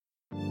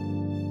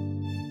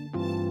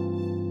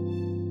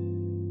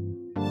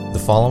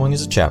following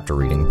is a chapter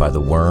reading by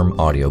the Worm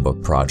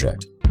Audiobook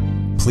Project.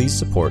 Please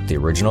support the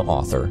original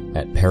author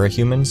at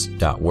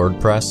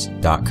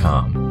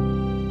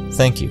parahumans.wordpress.com.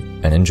 Thank you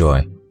and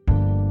enjoy.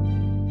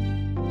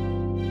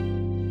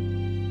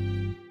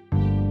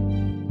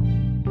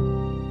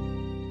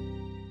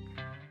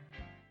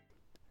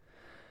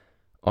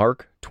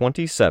 Arc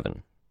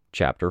 27,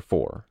 Chapter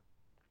 4.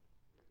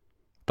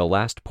 The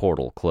last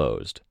portal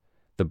closed.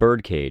 The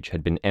birdcage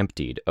had been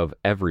emptied of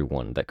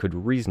everyone that could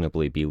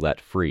reasonably be let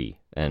free,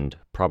 and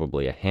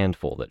probably a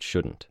handful that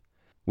shouldn't.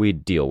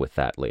 We'd deal with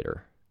that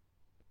later.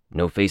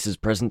 "No faces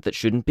present that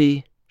shouldn't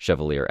be?"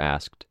 Chevalier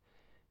asked.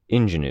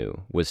 Ingenue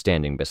was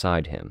standing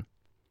beside him.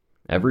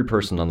 "Every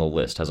person on the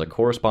list has a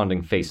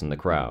corresponding face in the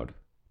crowd,"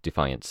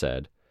 Defiant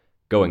said,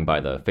 going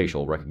by the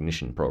facial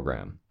recognition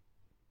program.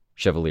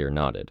 Chevalier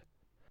nodded.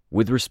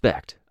 "With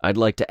respect, I'd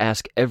like to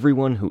ask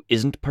everyone who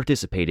isn't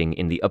participating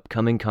in the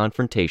upcoming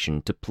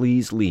confrontation to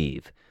please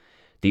leave.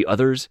 The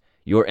others,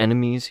 your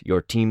enemies,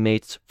 your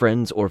teammates,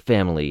 friends, or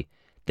family,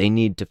 they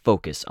need to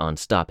focus on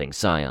stopping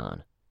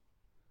Scion."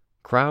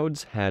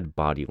 Crowds had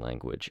body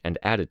language and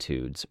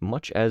attitudes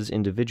much as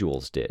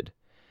individuals did.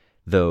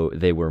 Though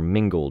they were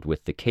mingled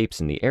with the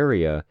capes in the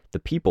area, the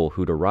people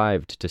who'd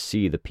arrived to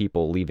see the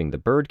people leaving the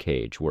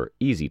birdcage were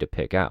easy to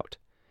pick out.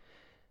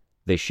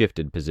 They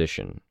shifted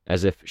position,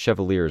 as if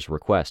Chevalier's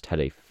request had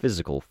a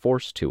physical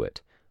force to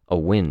it, a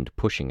wind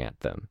pushing at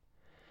them.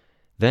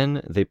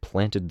 Then they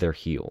planted their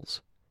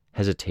heels.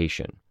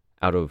 Hesitation,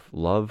 out of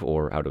love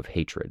or out of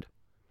hatred.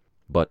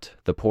 But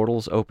the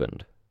portals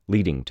opened,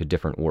 leading to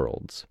different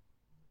worlds.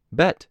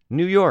 "Bet,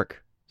 New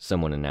York,"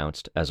 someone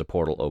announced as a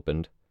portal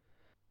opened.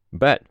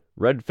 "Bet,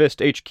 Red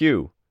Fist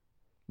HQ."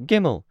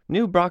 "Gimel,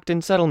 New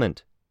Brockton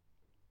Settlement."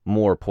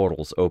 More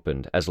portals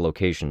opened as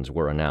locations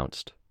were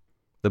announced.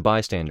 The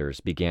bystanders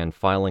began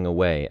filing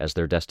away as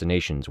their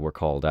destinations were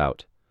called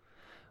out.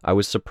 I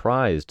was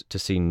surprised to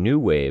see New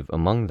Wave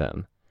among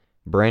them.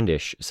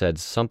 Brandish said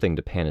something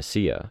to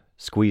Panacea,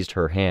 squeezed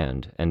her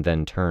hand, and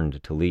then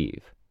turned to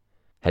leave.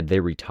 Had they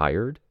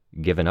retired,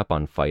 given up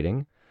on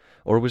fighting?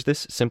 Or was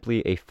this simply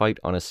a fight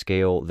on a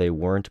scale they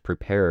weren't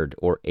prepared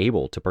or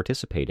able to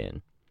participate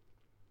in?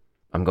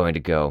 "I'm going to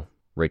go,"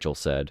 Rachel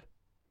said.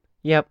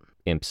 "Yep,"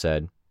 Imp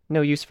said.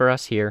 "No use for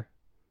us here."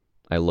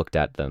 I looked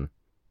at them.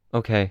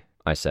 "Okay,"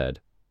 I said.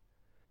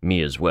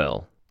 "Me as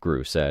well,"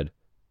 Gru said.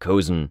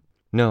 "Cozen."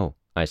 "No,"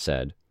 I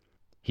said.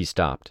 He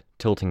stopped,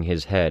 tilting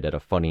his head at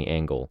a funny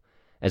angle,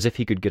 as if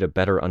he could get a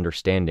better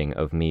understanding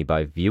of me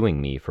by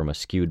viewing me from a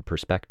skewed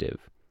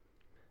perspective.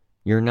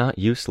 "You're not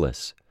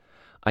useless.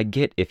 I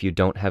get if you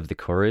don't have the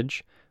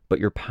courage, but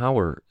your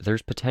power,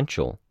 there's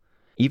potential.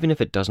 Even if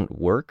it doesn't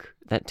work,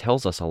 that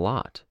tells us a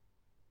lot."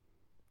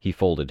 He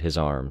folded his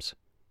arms.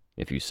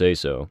 "If you say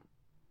so."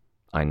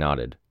 I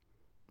nodded.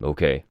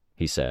 "Okay,"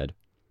 he said.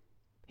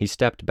 He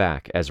stepped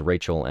back as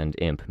Rachel and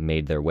Imp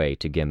made their way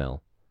to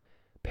Gimel.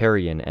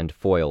 Parian and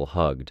Foil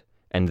hugged,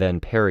 and then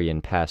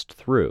Parian passed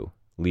through,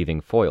 leaving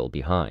Foil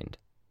behind.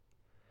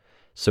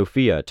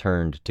 Sophia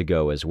turned to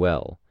go as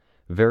well,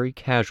 very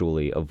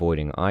casually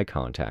avoiding eye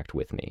contact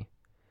with me.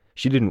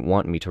 She didn't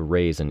want me to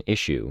raise an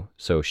issue,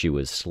 so she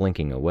was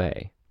slinking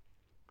away.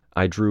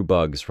 I drew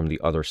Bugs from the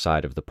other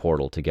side of the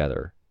portal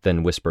together,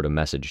 then whispered a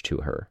message to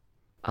her.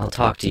 "I'll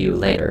talk to you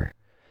later."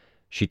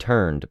 She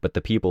turned, but the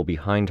people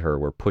behind her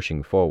were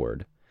pushing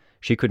forward.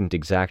 She couldn't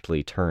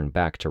exactly turn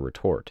back to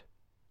retort.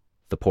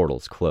 The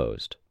portals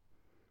closed.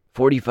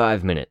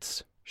 45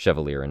 minutes,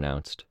 Chevalier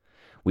announced.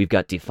 "We've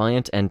got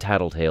Defiant and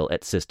Tattletale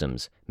at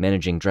Systems,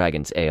 managing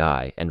Dragon's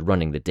AI and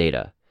running the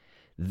data.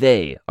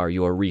 They are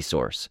your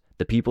resource,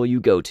 the people you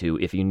go to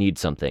if you need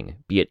something,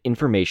 be it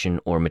information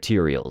or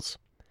materials."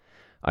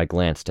 I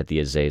glanced at the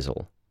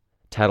Azazel.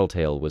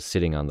 Tattletale was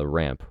sitting on the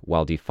ramp,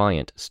 while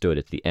Defiant stood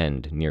at the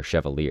end near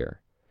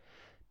Chevalier.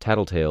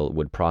 Tattletale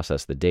would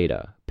process the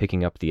data,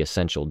 picking up the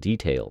essential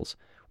details,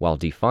 while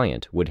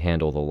Defiant would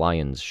handle the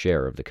lion's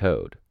share of the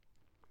code.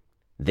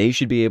 "They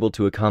should be able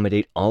to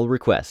accommodate all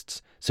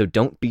requests, so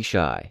don't be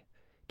shy.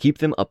 Keep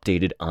them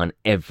updated on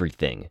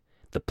everything.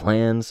 The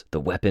plans, the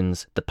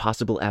weapons, the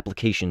possible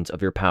applications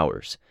of your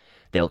powers.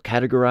 They'll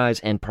categorize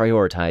and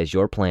prioritize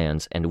your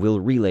plans, and we'll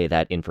relay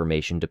that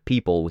information to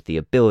people with the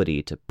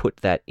ability to put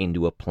that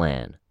into a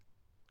plan."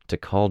 To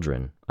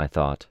Cauldron, I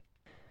thought.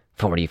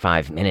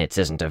 45 minutes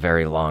isn't a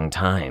very long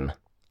time,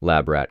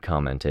 Labrat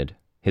commented.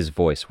 His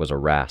voice was a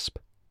rasp.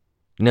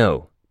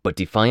 "No, but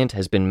Defiant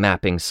has been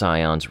mapping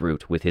Scion's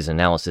route with his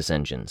analysis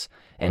engines,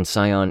 and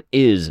Scion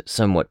is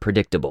somewhat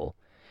predictable.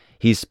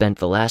 He's spent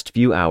the last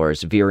few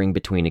hours veering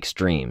between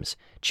extremes,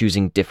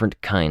 choosing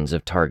different kinds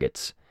of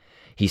targets.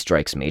 He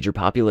strikes major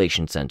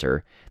population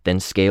center,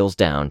 then scales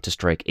down to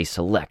strike a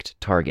select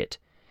target.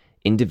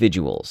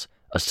 Individuals,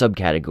 a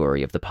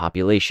subcategory of the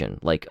population,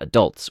 like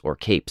adults or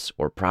capes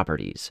or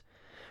properties.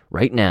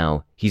 Right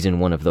now, he's in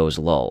one of those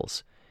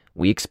lulls.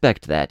 We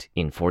expect that,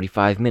 in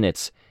 45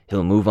 minutes,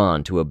 he'll move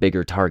on to a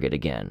bigger target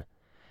again.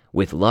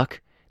 With luck,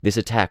 this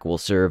attack will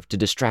serve to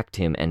distract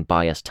him and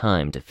buy us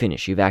time to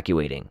finish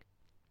evacuating."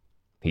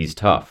 "He's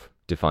tough,"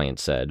 Defiant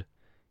said.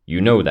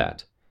 "You know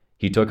that.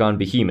 He took on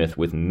Behemoth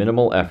with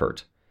minimal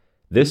effort.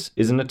 This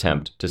is an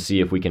attempt to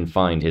see if we can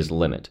find his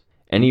limit,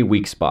 any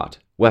weak spot,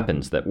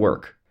 weapons that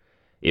work.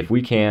 If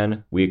we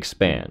can, we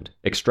expand,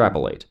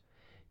 extrapolate.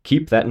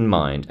 Keep that in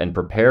mind and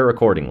prepare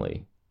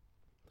accordingly.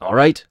 All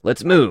right,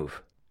 let's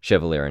move,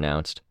 Chevalier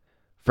announced.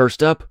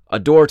 First up, a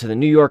door to the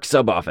New York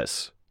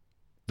sub-office.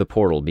 The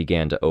portal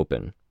began to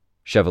open.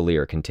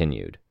 Chevalier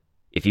continued.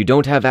 If you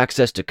don't have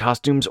access to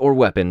costumes or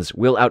weapons,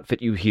 we'll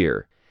outfit you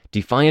here.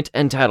 Defiant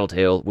and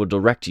Tattletale will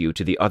direct you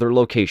to the other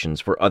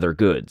locations for other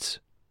goods.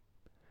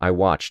 I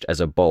watched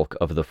as a bulk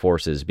of the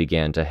forces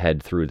began to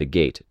head through the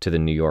gate to the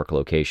New York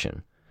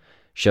location.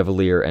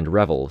 Chevalier and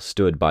Revel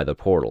stood by the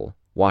portal,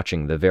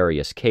 watching the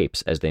various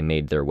capes as they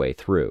made their way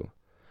through.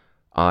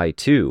 I,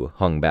 too,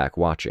 hung back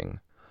watching.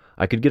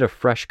 I could get a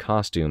fresh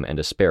costume and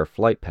a spare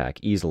flight pack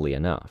easily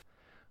enough.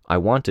 I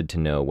wanted to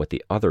know what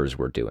the others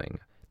were doing,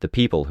 the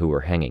people who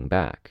were hanging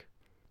back.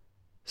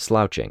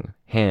 Slouching,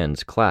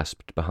 hands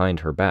clasped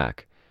behind her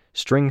back,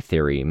 String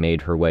Theory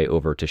made her way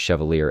over to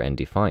Chevalier and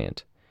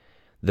Defiant.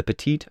 The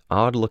petite,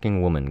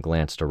 odd-looking woman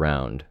glanced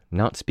around,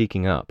 not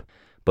speaking up,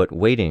 but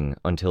waiting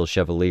until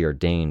Chevalier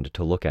deigned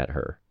to look at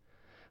her.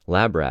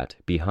 Labrat,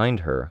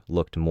 behind her,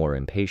 looked more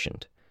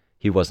impatient.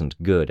 He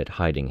wasn't good at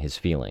hiding his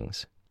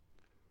feelings.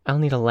 "I'll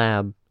need a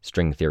lab,"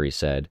 String Theory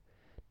said.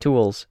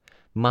 "Tools.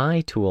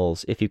 My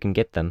tools, if you can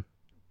get them."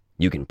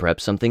 You can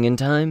prep something in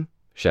time?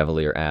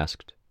 Chevalier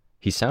asked.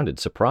 He sounded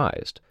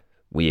surprised.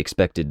 We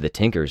expected the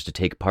Tinkers to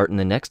take part in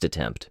the next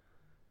attempt.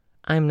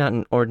 "I'm not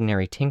an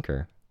ordinary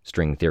tinker,"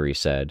 String Theory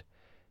said.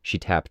 She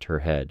tapped her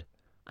head.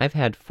 "I've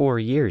had 4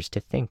 years to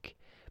think,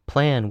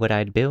 plan what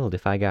I'd build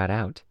if I got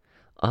out.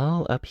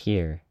 All up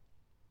here."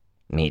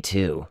 Me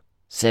too.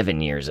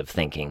 7 years of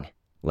thinking,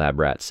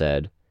 Labrat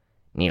said.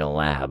 Need a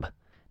lab.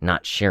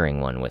 Not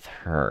sharing one with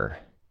her.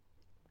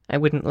 "I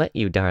wouldn't let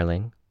you,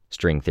 darling,"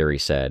 String Theory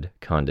said,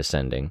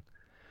 condescending.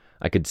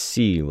 I could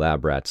see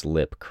Labrat's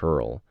lip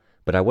curl,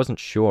 but I wasn't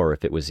sure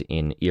if it was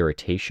in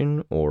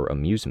irritation or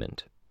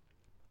amusement.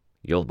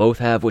 You'll both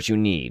have what you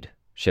need,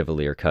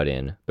 Chevalier cut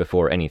in,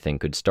 before anything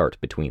could start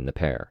between the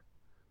pair.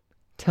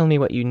 "Tell me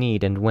what you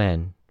need and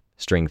when,"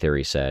 String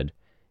Theory said.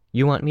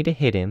 "You want me to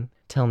hit him?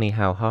 Tell me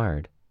how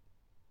hard."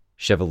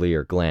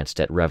 Chevalier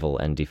glanced at Revel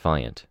and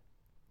Defiant.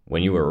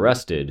 "When you were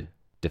arrested,"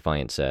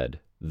 Defiant said,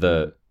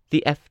 The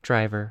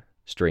F-driver,"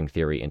 String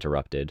Theory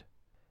interrupted.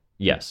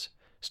 "Yes.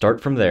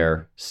 Start from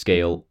there,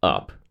 scale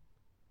up."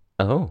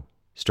 "Oh,"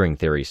 String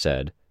Theory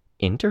said.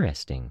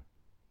 "Interesting."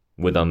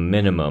 "With a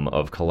minimum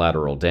of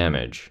collateral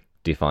damage,"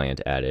 Defiant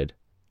added.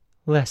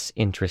 "Less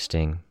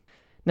interesting.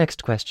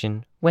 Next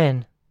question.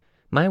 When?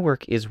 My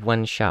work is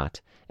 1 shot,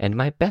 and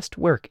my best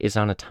work is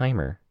on a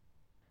timer."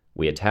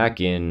 "We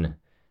attack in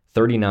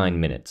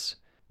 39 minutes.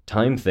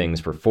 Time things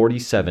for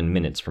 47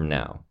 minutes from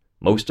now.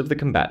 Most of the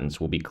combatants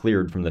will be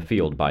cleared from the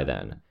field by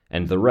then,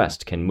 and the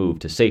rest can move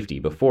to safety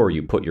before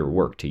you put your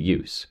work to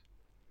use."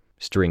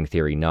 String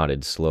Theory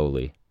nodded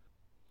slowly.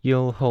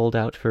 "You'll hold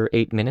out for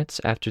 8 minutes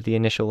after the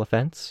initial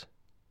offense?"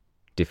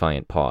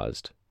 Defiant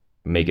paused.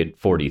 "Make it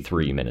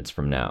 43 minutes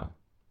from now."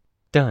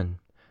 "Done.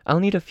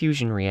 I'll need a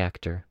fusion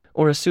reactor,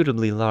 or a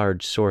suitably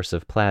large source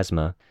of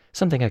plasma,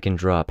 something I can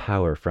draw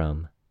power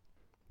from."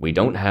 "We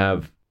don't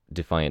have,"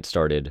 Defiant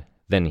started,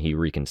 then he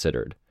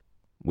reconsidered.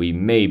 "We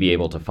may be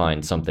able to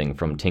find something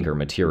from Tinker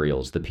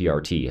Materials the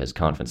PRT has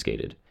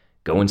confiscated.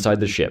 Go inside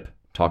the ship.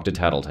 Talk to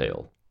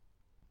Tattletale."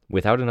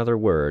 Without another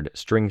word,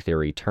 String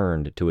Theory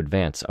turned to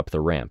advance up the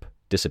ramp,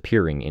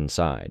 disappearing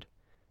inside.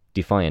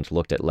 Defiant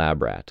looked at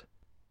Labrat.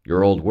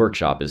 "Your old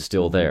workshop is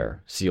still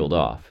there, sealed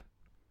off."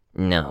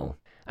 No,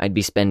 I'd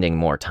be spending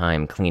more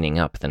time cleaning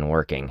up than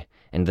working,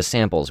 and the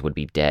samples would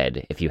be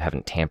dead if you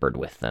haven't tampered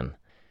with them.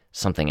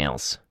 Something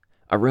else.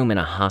 A room in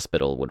a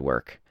hospital would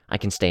work. I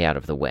can stay out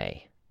of the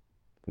way.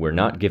 "We're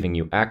not giving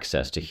you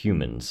access to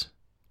humans,"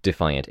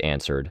 Defiant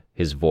answered,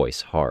 his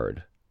voice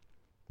hard.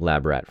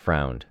 Labrat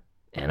frowned.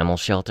 Animal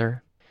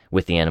shelter?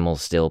 With the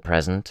animals still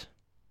present?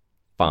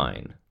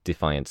 "Fine,"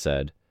 Defiant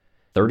said.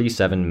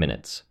 37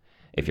 minutes.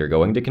 If you're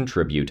going to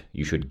contribute,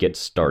 you should get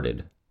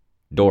started.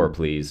 Door,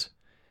 please.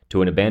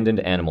 To an abandoned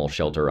animal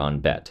shelter on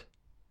Bet."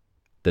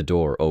 The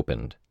door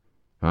opened.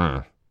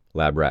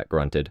 Labrat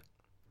grunted.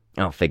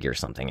 "I'll figure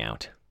something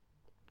out."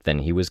 Then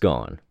he was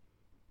gone.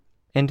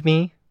 "And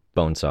me?"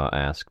 Bonesaw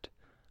asked.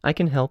 "I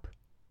can help."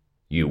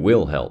 "You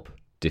will help,"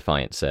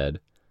 Defiant said.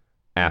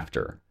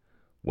 "After.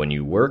 When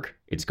you work,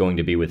 it's going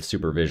to be with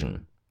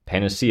supervision.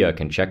 Panacea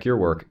can check your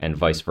work and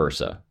vice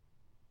versa."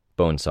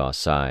 Bonesaw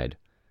sighed.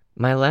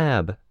 "My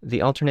lab,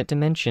 the alternate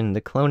dimension,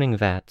 the cloning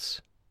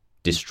vats."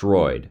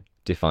 "Destroyed,"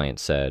 Defiant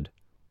said.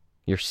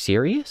 "You're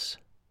serious?"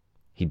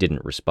 He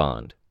didn't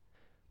respond.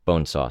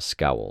 Bonesaw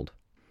scowled.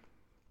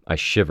 I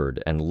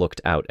shivered and looked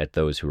out at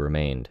those who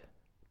remained.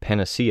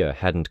 Panacea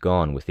hadn't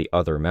gone with the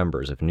other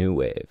members of New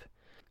Wave.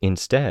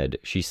 Instead,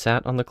 she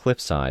sat on the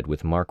cliffside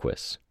with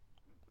Marquis.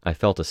 I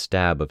felt a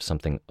stab of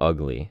something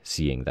ugly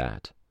seeing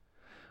that.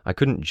 I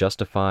couldn't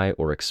justify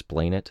or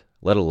explain it,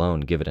 let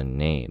alone give it a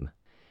name.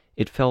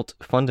 It felt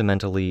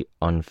fundamentally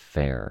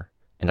unfair,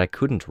 and I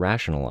couldn't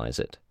rationalize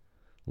it.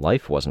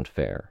 Life wasn't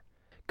fair.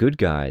 Good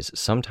guys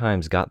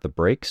sometimes got the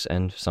breaks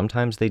and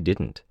sometimes they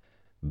didn't.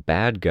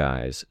 Bad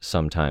guys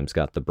sometimes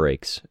got the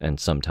breaks and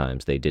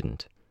sometimes they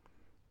didn't.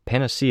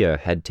 Panacea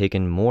had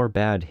taken more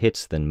bad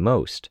hits than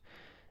most,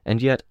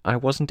 and yet I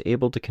wasn't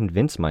able to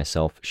convince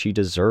myself she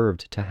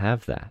deserved to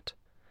have that.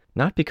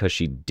 Not because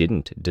she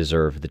didn't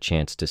deserve the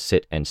chance to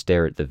sit and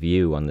stare at the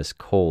view on this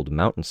cold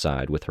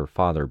mountainside with her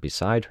father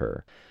beside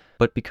her,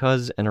 but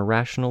because an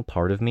irrational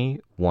part of me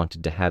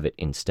wanted to have it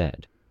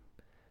instead.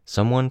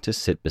 Someone to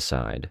sit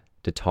beside,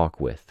 to talk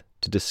with,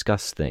 to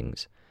discuss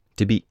things,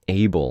 to be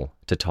able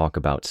to talk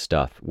about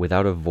stuff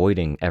without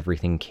avoiding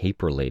everything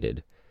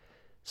cape-related.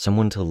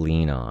 Someone to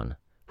lean on,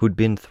 who'd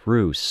been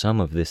through some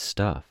of this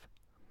stuff.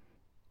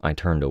 I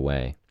turned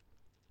away.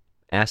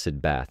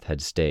 Acid Bath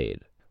had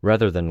stayed,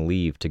 rather than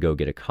leave to go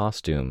get a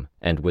costume,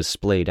 and was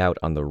splayed out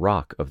on the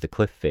rock of the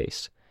cliff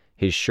face,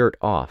 his shirt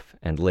off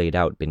and laid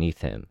out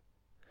beneath him,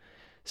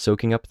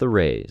 soaking up the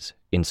rays,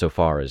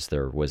 insofar as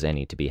there was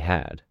any to be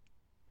had.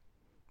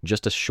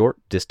 Just a short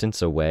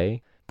distance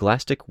away,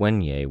 Glastic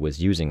Wenye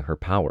was using her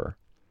power.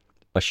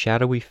 A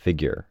shadowy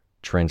figure,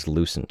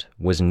 translucent,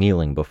 was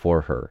kneeling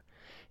before her,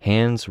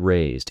 hands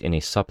raised in a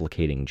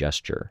supplicating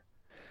gesture.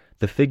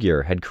 The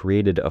figure had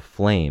created a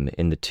flame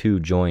in the two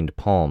joined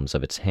palms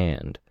of its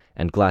hand,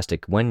 and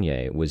Glastic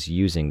Wenye was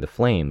using the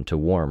flame to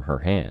warm her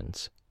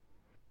hands.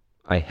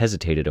 I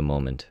hesitated a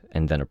moment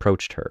and then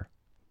approached her.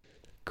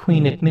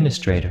 Queen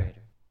Administrator.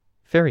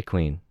 Fairy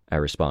Queen, I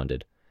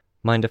responded.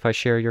 Mind if I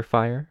share your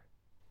fire?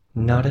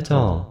 Not at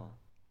all.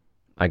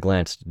 I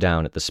glanced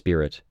down at the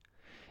spirit.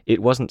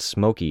 It wasn't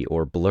smoky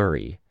or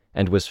blurry,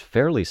 and was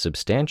fairly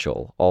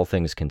substantial, all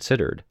things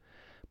considered,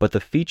 but the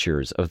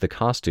features of the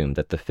costume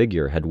that the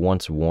figure had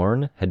once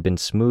worn had been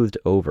smoothed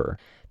over,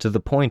 to the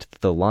point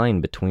that the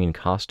line between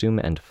costume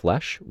and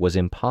flesh was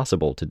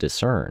impossible to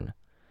discern.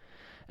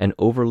 An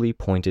overly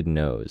pointed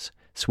nose,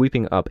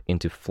 sweeping up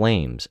into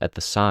flames at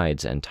the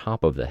sides and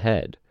top of the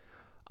head,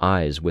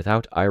 eyes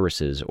without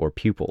irises or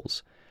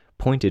pupils,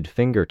 pointed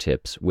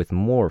fingertips with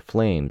more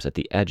flames at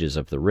the edges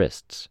of the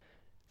wrists,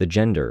 the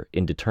gender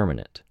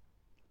indeterminate.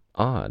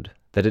 Odd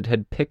that it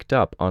had picked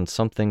up on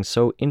something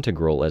so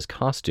integral as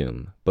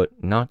costume,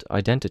 but not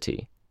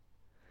identity.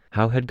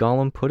 How had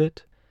Gollum put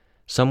it?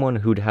 Someone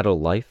who'd had a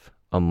life,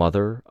 a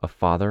mother, a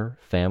father,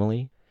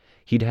 family.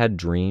 He'd had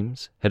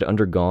dreams, had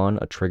undergone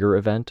a trigger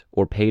event,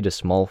 or paid a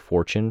small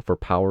fortune for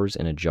powers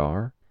in a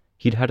jar.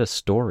 He'd had a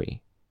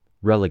story,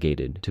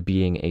 relegated to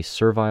being a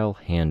servile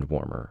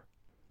hand-warmer.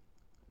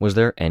 Was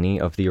there any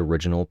of the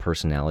original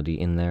personality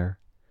in there?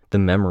 The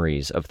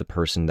memories of the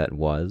person that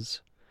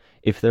was?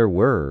 If there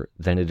were,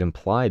 then it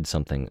implied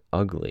something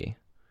ugly.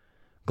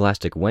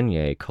 Glastic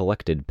Wenye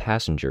collected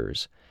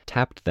passengers,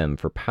 tapped them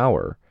for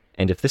power,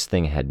 and if this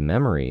thing had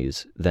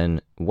memories,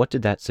 then what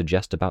did that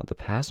suggest about the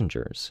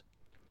passengers?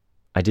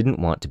 I didn't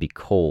want to be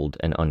cold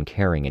and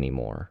uncaring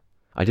anymore.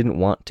 I didn't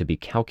want to be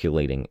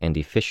calculating and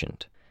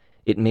efficient.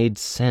 It made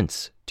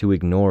sense to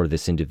ignore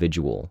this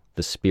individual,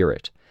 the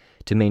spirit,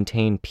 to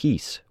maintain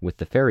peace with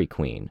the Fairy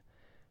Queen,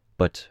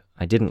 but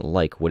I didn't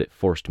like what it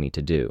forced me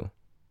to do.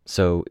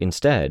 So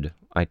instead,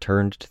 I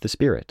turned to the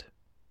spirit.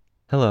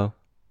 Hello.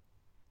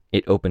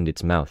 It opened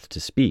its mouth to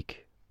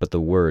speak, but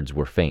the words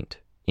were faint,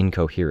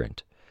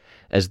 incoherent,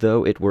 as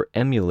though it were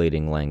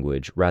emulating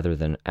language rather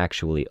than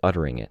actually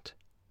uttering it.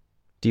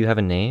 Do you have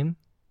a name?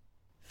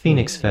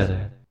 Phoenix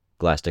Feather,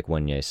 Glastic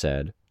Wenye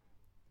said.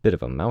 Bit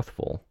of a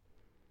mouthful.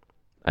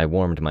 I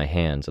warmed my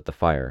hands at the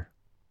fire.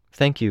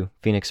 Thank you,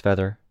 Phoenix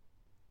Feather.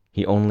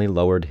 He only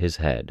lowered his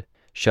head,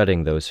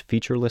 shutting those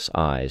featureless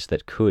eyes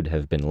that could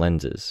have been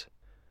lenses.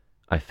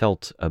 I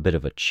felt a bit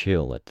of a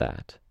chill at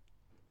that.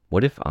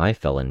 What if I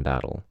fell in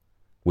battle?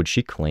 Would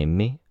she claim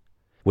me?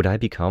 Would I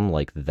become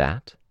like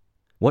that?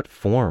 What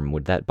form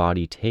would that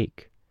body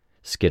take?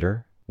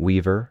 Skitter,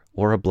 Weaver,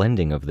 or a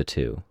blending of the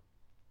two?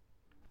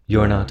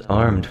 You're not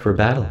armed for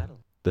battle,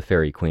 the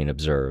Fairy Queen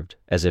observed,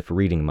 as if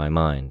reading my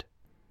mind.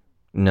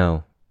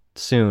 No,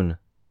 soon.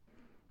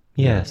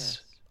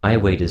 Yes, I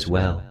wait as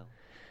well.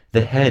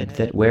 The head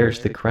that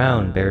wears the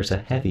crown bears a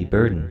heavy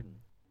burden.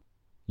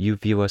 You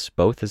view us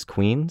both as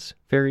queens,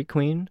 Fairy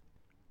Queen?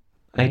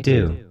 I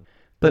do,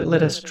 but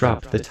let us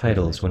drop the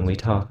titles when we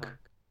talk.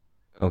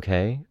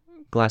 Okay,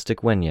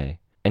 Glastic Wenye.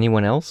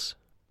 Anyone else?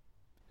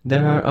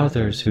 There are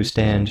others who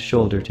stand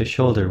shoulder to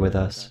shoulder with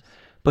us,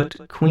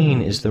 but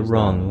queen is the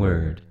wrong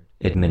word,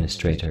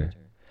 Administrator.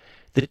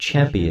 The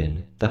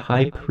champion, the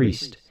high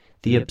priest,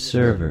 the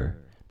observer,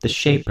 the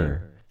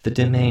shaper, the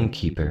domain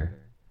keeper.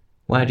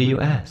 Why do you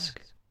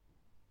ask?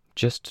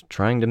 Just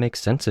trying to make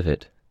sense of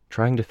it,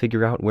 trying to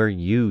figure out where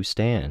you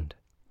stand.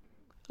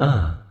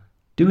 Ah,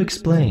 do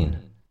explain.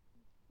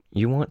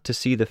 You want to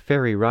see the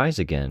fairy rise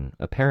again,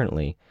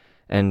 apparently,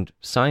 and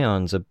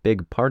Scion's a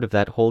big part of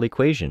that whole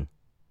equation.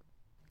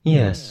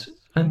 Yes,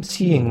 I'm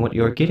seeing what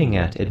you're getting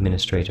at,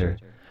 Administrator.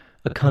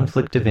 A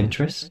conflict of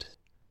interest?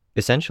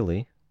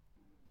 Essentially.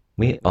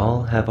 We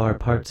all have our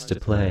parts to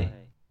play.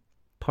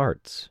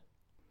 Parts?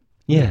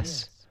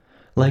 Yes,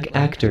 like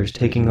actors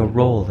taking a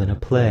role in a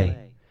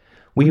play.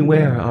 We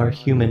wear our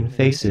human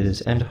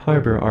faces and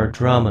harbor our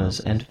dramas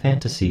and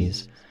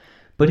fantasies,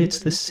 but it's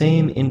the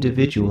same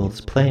individuals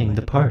playing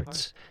the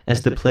parts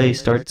as the play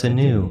starts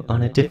anew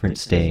on a different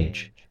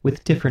stage,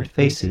 with different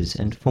faces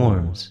and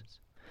forms.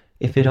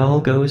 If it all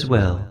goes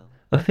well,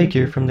 a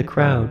figure from the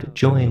crowd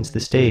joins the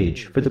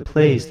stage for the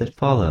plays that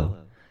follow,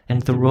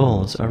 and the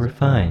roles are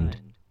refined.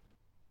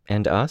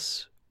 And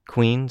us,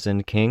 queens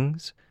and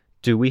kings,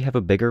 do we have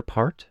a bigger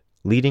part,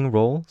 leading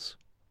roles?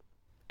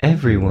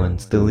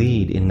 Everyone's the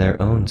lead in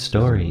their own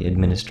story,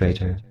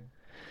 Administrator.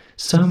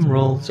 Some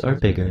roles are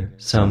bigger,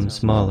 some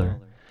smaller,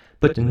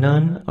 but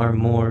none are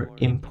more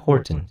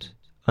important.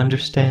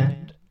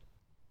 Understand?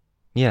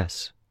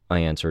 Yes, I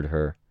answered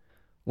her.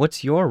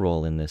 What's your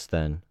role in this,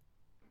 then?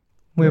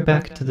 We're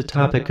back to the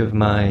topic of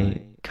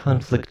my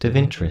conflict of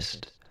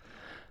interest.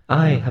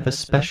 I have a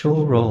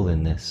special role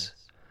in this.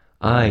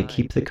 I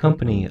keep the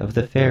company of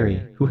the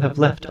fairy who have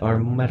left our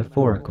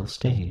metaphorical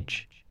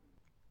stage.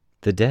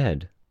 The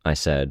dead, I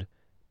said.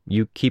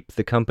 You keep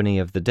the company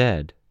of the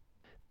dead.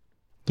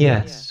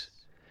 Yes.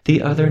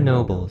 The other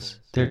nobles,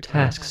 their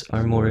tasks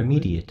are more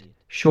immediate,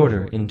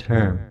 shorter in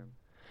term.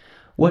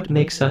 What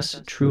makes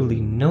us truly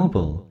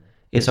noble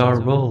is our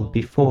role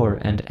before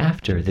and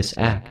after this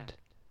act.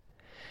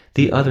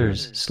 The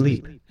others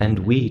sleep and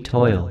we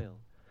toil.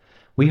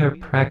 We are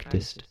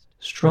practiced,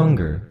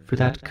 stronger for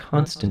that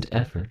constant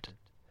effort.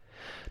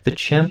 The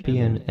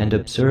champion and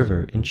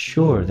observer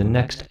ensure the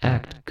next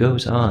act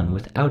goes on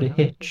without a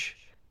hitch.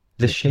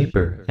 The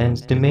shaper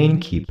and domain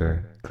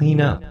keeper clean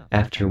up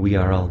after we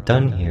are all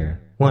done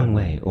here, one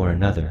way or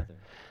another.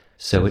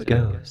 So it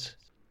goes.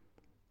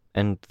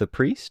 And the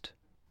priest?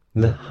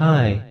 The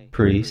high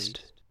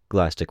priest,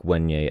 Glastic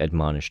Wenye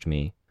admonished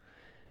me.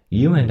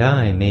 You and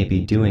I may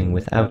be doing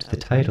without the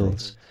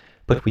titles,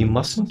 but we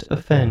mustn't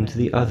offend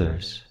the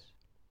others.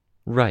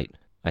 Right,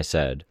 I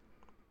said.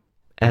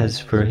 As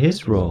for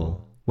his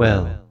role,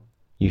 well,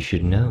 you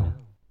should know.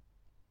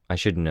 I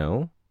should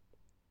know?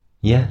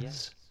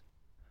 Yes.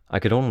 I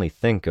could only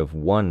think of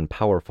one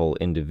powerful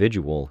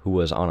individual who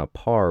was on a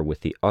par with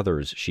the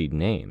others she'd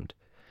named.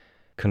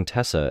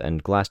 Contessa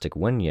and Glastic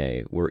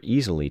Wenye were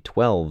easily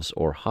 12s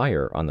or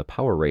higher on the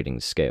power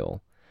ratings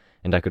scale,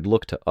 and I could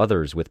look to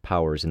others with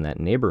powers in that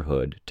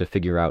neighborhood to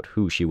figure out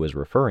who she was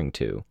referring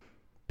to.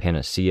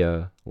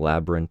 Panacea,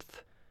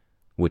 Labyrinth,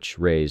 which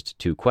raised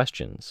two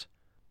questions.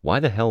 Why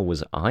the hell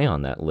was I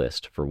on that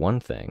list, for one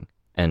thing?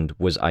 And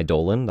was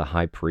Eidolon the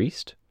high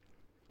priest?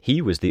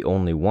 He was the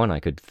only one I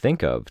could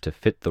think of to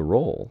fit the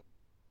role.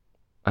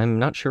 I'm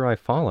not sure I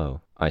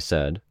follow, I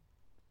said.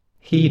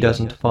 He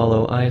doesn't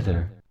follow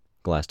either,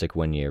 Glastic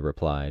Wenye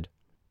replied.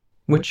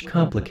 Which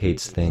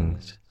complicates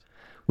things.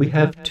 We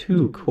have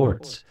two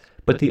courts,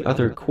 but the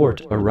other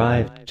court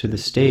arrived to the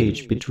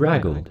stage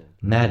bedraggled,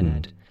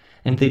 maddened,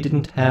 and they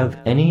didn't have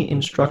any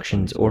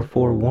instructions or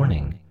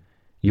forewarning.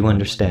 You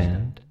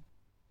understand?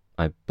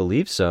 I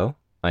believe so,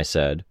 I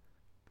said.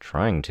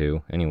 Trying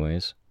to,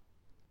 anyways.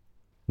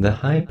 The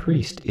high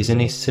priest is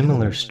in a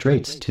similar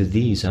straits to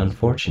these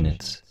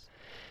unfortunates.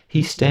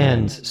 He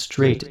stands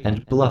straight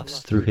and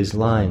bluffs through his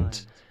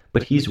lines,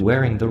 but he's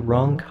wearing the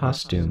wrong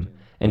costume,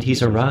 and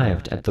he's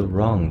arrived at the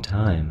wrong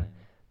time,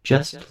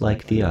 just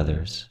like the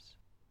others.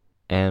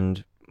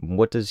 And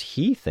what does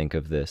he think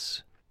of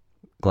this?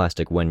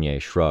 Glastic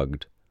Wenye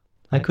shrugged.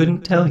 I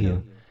couldn't tell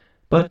you,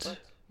 but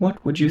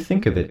what would you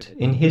think of it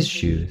in his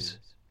shoes?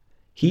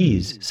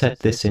 He's set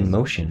this in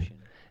motion,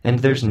 and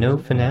there's no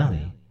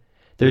finale.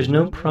 There's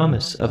no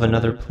promise of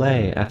another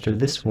play after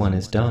this one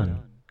is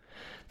done.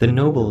 The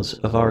nobles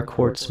of our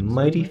court's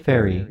mighty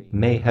fairy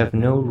may have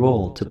no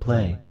role to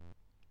play.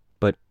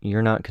 But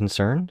you're not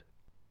concerned?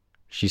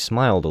 She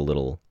smiled a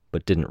little,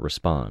 but didn't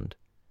respond.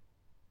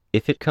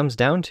 If it comes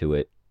down to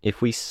it,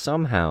 if we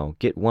somehow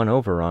get one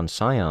over on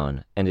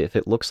Scion, and if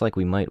it looks like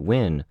we might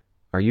win,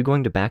 are you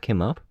going to back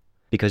him up?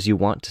 Because you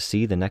want to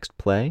see the next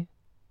play?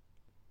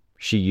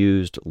 She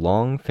used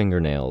long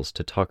fingernails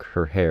to tuck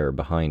her hair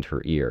behind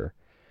her ear,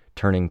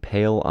 turning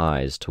pale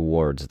eyes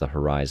towards the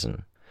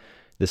horizon.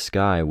 The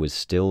sky was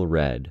still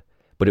red,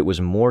 but it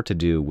was more to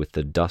do with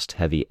the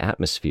dust-heavy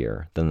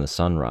atmosphere than the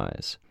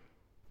sunrise.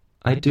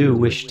 I do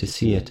wish to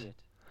see it.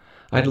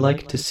 I'd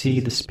like to see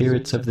the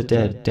spirits of the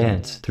dead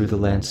dance through the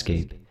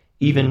landscape,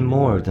 even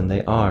more than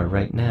they are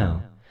right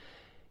now.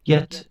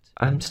 Yet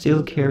I'm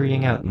still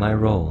carrying out my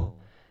role,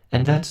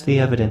 and that's the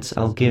evidence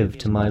I'll give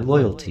to my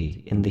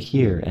loyalty in the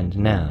here and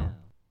now.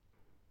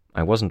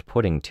 I wasn't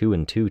putting two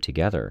and two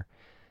together,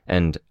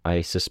 and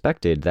I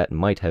suspected that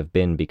might have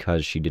been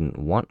because she didn't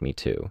want me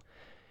to.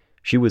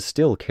 She was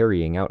still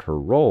carrying out her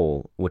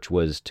role, which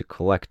was to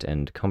collect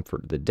and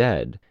comfort the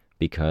dead,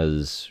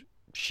 because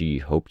she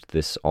hoped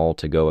this all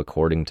to go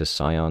according to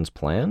Scion's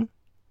plan?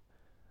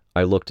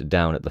 I looked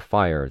down at the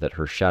fire that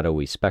her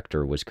shadowy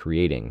specter was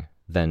creating,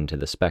 then to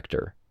the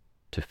specter,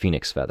 to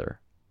Phoenix Feather.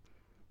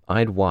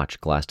 I'd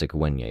watch Glastic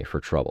Wenye for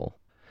trouble.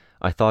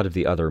 I thought of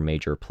the other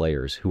major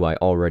players who I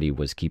already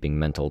was keeping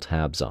mental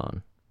tabs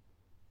on.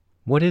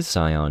 What is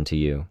Scion to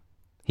you?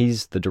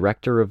 He's the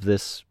director of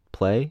this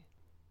play?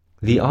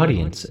 The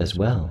audience as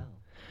well.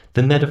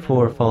 The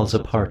metaphor falls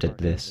apart at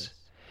this.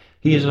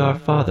 He is our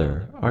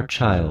father, our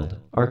child,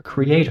 our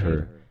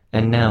creator,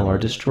 and now our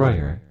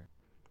destroyer.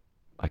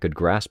 I could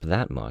grasp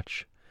that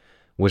much.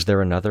 Was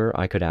there another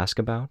I could ask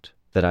about,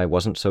 that I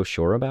wasn't so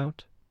sure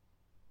about?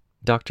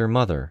 Dr.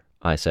 Mother,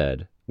 I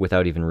said,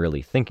 without even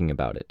really thinking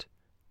about it.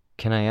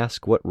 Can I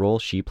ask what role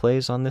she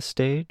plays on this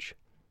stage?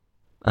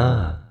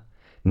 Ah,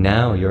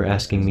 now you're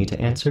asking me to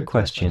answer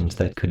questions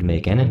that could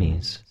make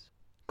enemies.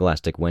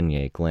 Glastic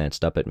Wenye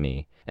glanced up at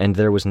me, and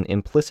there was an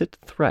implicit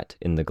threat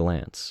in the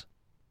glance.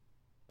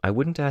 I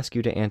wouldn't ask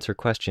you to answer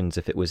questions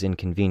if it was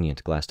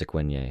inconvenient, Glastic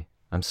Wenye.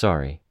 I'm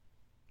sorry.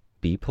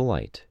 Be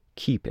polite.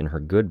 Keep in her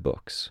good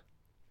books.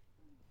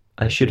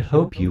 I should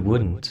hope you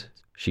wouldn't,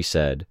 she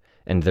said,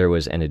 and there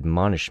was an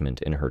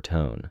admonishment in her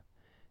tone.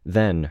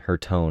 Then, her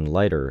tone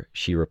lighter,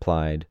 she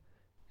replied,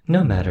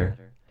 No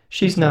matter.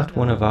 She's not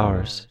one of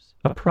ours.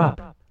 A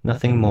prop,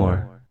 nothing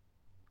more.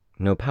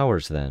 No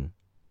powers, then?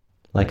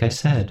 Like I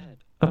said,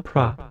 a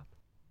prop.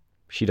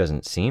 She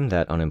doesn't seem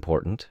that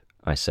unimportant,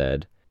 I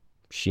said.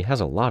 She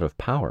has a lot of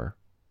power.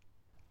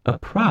 A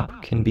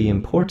prop can be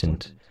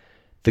important.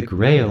 The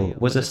Grail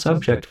was a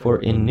subject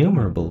for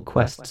innumerable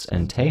quests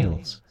and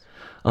tales.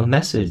 A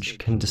message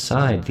can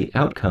decide the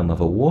outcome of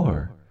a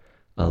war.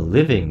 A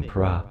living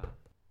prop.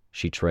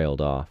 She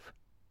trailed off.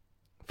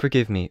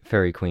 Forgive me,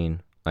 Fairy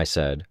Queen, I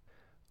said.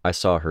 I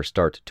saw her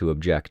start to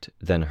object,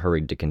 then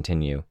hurried to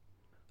continue.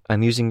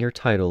 I'm using your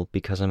title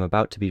because I'm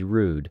about to be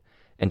rude,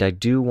 and I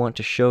do want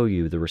to show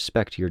you the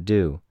respect you're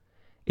due.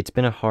 It's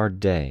been a hard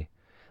day.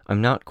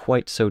 I'm not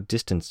quite so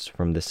distanced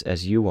from this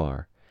as you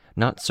are,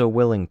 not so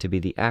willing to be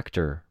the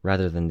actor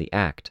rather than the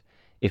act,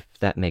 if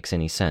that makes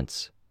any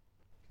sense.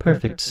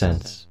 Perfect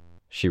sense,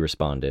 she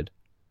responded.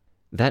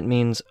 That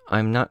means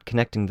I'm not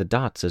connecting the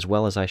dots as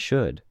well as I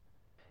should.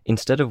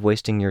 Instead of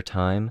wasting your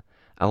time,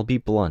 I'll be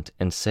blunt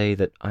and say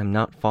that I'm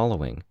not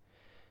following.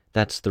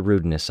 That's the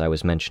rudeness I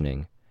was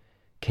mentioning.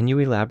 Can you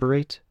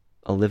elaborate?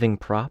 A living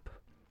prop?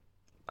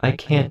 I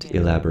can't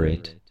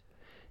elaborate.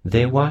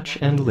 They watch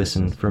and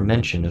listen for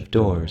mention of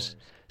doors,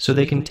 so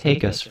they can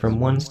take us from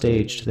one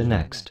stage to the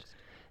next,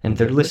 and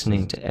they're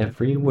listening to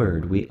every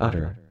word we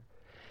utter.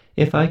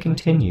 If I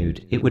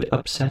continued, it would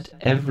upset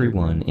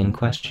everyone in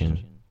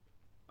question.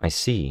 I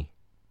see.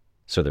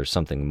 So there's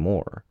something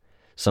more,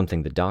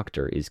 something the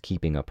doctor is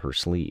keeping up her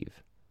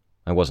sleeve.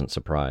 I wasn't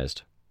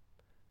surprised.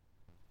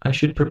 I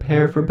should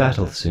prepare for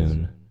battle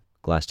soon,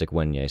 Glastic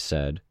Wenye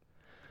said.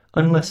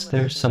 Unless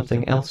there's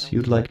something else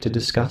you'd like to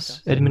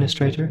discuss,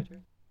 Administrator?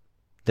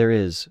 There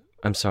is.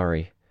 I'm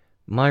sorry.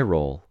 My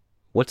role.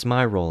 What's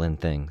my role in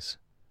things?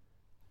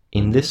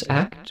 In this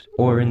act,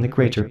 or in the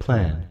greater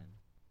plan?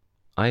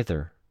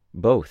 Either.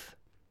 Both.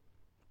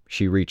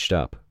 She reached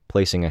up,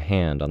 placing a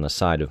hand on the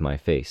side of my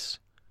face.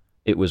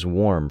 It was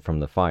warm from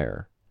the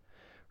fire.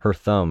 Her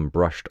thumb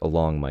brushed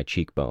along my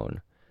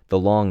cheekbone, the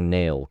long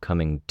nail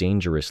coming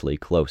dangerously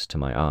close to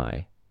my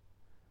eye.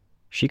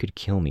 She could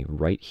kill me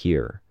right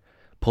here,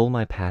 pull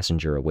my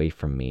passenger away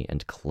from me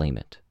and claim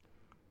it.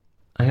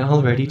 I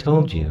already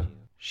told you,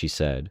 she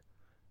said.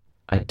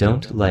 I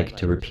don't like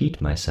to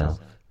repeat myself.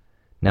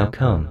 Now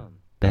come,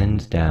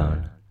 bend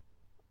down.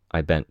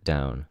 I bent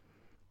down.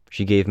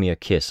 She gave me a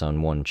kiss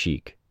on one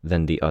cheek,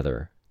 then the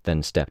other,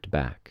 then stepped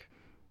back.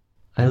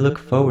 I look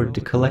forward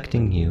to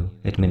collecting you,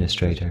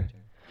 Administrator,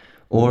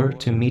 or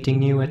to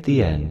meeting you at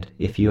the end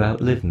if you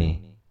outlive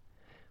me.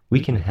 We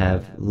can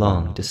have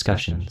long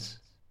discussions.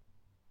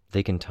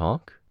 They can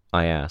talk?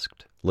 I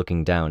asked,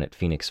 looking down at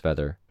Phoenix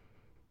Feather.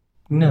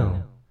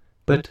 No,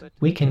 but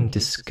we can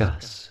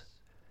discuss.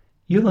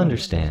 You'll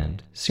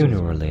understand,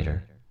 sooner or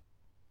later.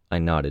 I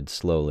nodded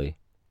slowly.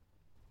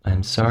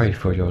 I'm sorry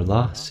for your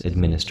loss,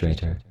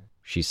 Administrator,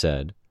 she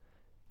said.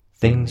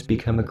 Things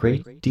become a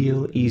great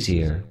deal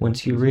easier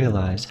once you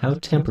realize how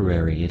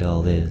temporary it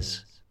all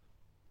is.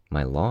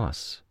 My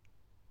loss?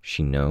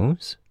 She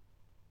knows?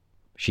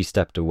 She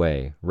stepped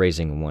away,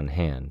 raising one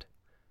hand.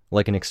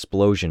 Like an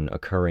explosion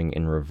occurring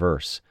in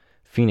reverse,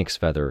 Phoenix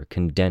Feather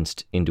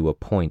condensed into a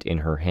point in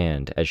her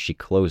hand as she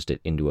closed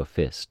it into a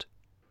fist.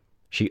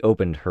 She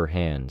opened her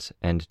hands,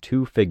 and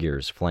two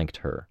figures flanked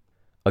her.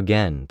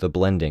 Again, the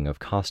blending of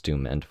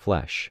costume and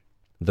flesh,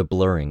 the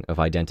blurring of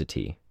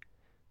identity.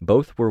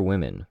 Both were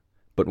women,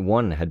 but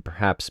one had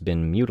perhaps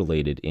been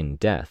mutilated in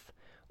death,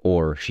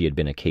 or she had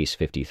been a Case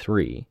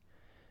 53.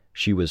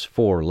 She was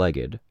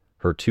four-legged,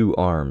 her two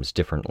arms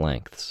different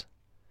lengths.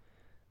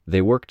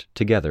 They worked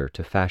together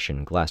to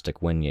fashion Glastic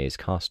Wenye's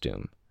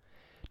costume,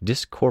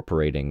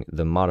 discorporating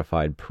the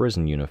modified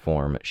prison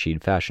uniform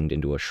she'd fashioned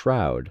into a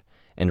shroud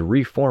and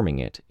reforming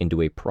it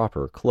into a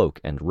proper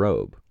cloak and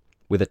robe,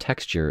 with a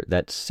texture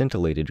that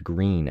scintillated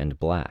green and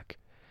black,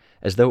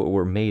 as though it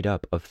were made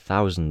up of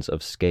thousands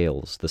of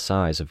scales the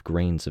size of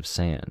grains of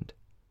sand.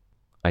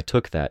 I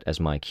took that as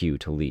my cue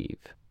to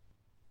leave.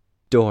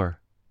 Door.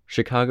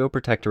 Chicago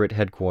Protectorate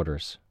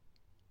Headquarters.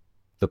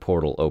 The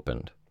portal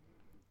opened.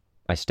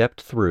 I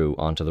stepped through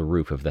onto the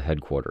roof of the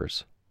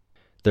headquarters.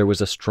 There was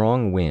a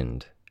strong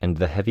wind, and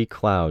the heavy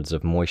clouds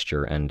of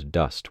moisture and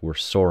dust were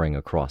soaring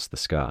across the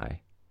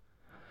sky.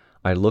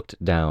 I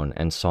looked down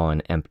and saw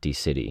an empty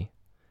city.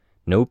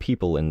 No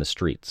people in the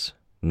streets,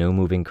 no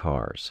moving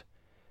cars.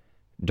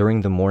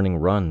 During the morning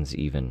runs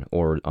even,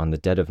 or on the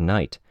dead of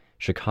night,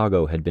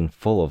 Chicago had been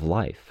full of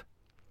life.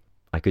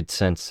 I could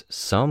sense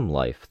some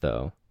life,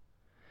 though.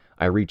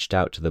 I reached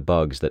out to the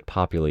bugs that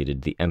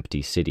populated the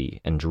empty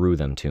city and drew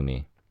them to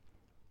me.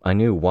 I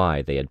knew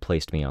why they had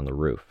placed me on the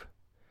roof.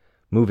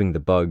 Moving the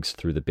bugs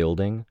through the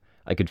building,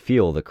 I could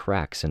feel the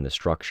cracks in the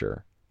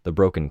structure, the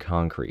broken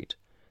concrete,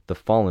 the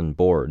fallen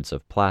boards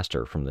of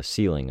plaster from the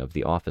ceiling of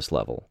the office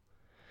level.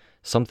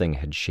 Something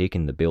had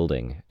shaken the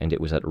building, and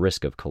it was at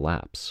risk of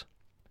collapse.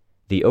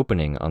 The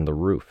opening on the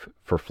roof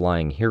for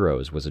flying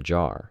heroes was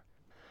ajar.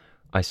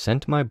 I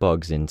sent my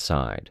bugs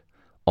inside,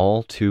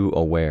 all too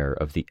aware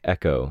of the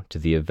echo to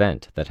the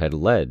event that had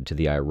led to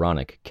the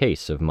ironic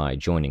case of my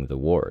joining the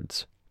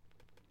wards.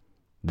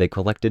 They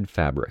collected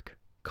fabric,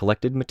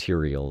 collected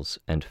materials,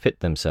 and fit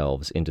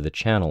themselves into the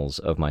channels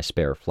of my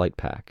spare flight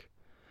pack.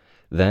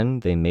 Then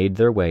they made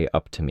their way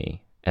up to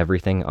me,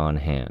 everything on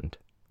hand.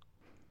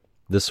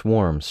 The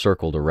swarm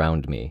circled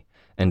around me,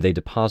 and they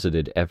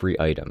deposited every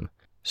item,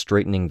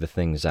 straightening the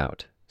things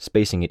out,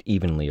 spacing it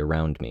evenly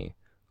around me,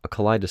 a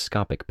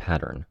kaleidoscopic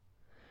pattern.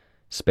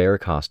 Spare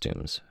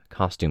costumes,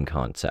 costume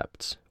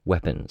concepts,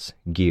 weapons,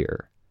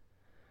 gear.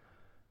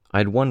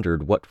 I'd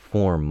wondered what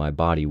form my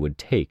body would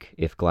take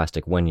if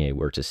Glastic Wenye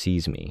were to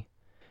seize me.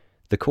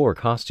 The core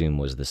costume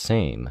was the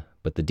same,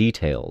 but the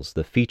details,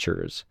 the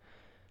features,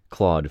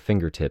 clawed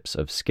fingertips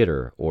of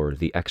Skitter or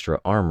the extra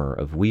armor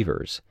of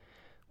Weavers,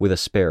 with a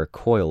spare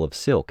coil of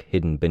silk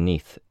hidden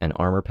beneath an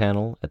armor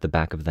panel at the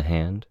back of the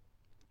hand.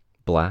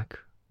 Black,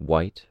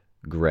 white,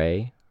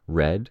 gray,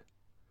 red.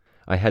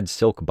 I had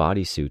silk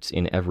bodysuits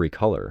in every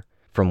color,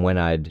 from when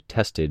I'd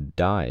tested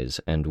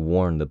dyes and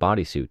worn the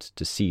bodysuits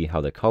to see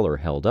how the color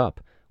held up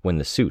when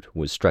the suit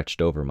was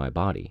stretched over my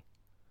body.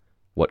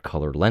 What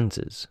color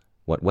lenses?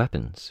 What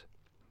weapons?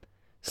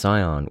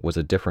 Scion was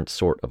a different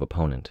sort of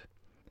opponent.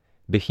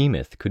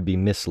 Behemoth could be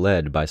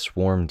misled by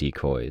swarm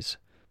decoys.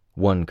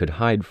 One could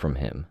hide from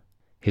him.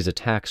 His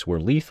attacks were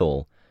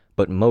lethal,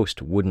 but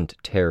most wouldn't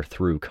tear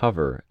through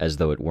cover as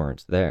though it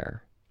weren't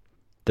there.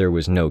 There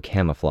was no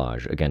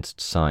camouflage against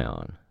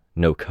Scion,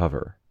 no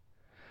cover.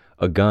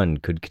 A gun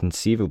could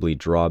conceivably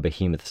draw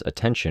Behemoth's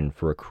attention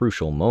for a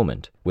crucial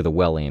moment with a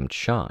well-aimed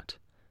shot.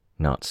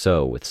 Not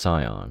so with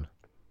Scion.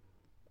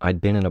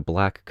 I'd been in a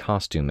black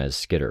costume as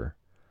Skitter,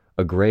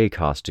 a gray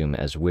costume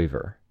as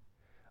Weaver.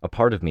 A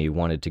part of me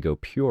wanted to go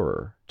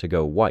purer, to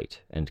go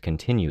white and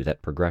continue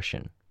that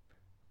progression.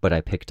 But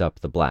I picked up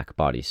the black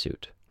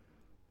bodysuit.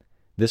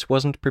 This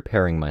wasn't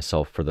preparing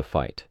myself for the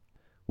fight.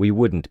 We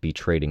wouldn't be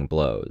trading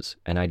blows,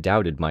 and I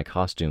doubted my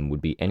costume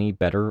would be any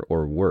better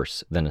or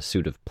worse than a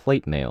suit of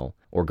plate mail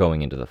or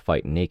going into the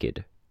fight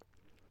naked.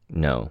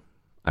 No,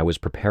 I was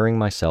preparing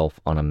myself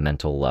on a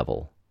mental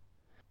level.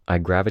 I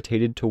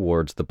gravitated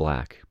towards the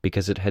black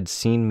because it had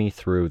seen me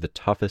through the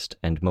toughest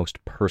and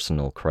most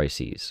personal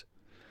crises.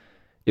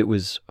 It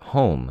was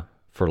home,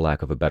 for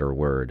lack of a better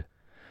word.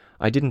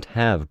 I didn't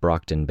have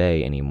Brockton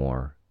Bay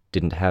anymore,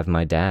 didn't have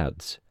my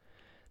dad's.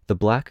 The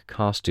black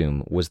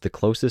costume was the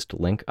closest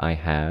link I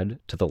had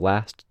to the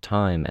last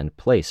time and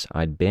place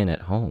I'd been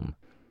at home.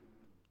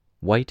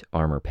 White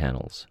armor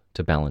panels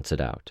to balance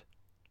it out.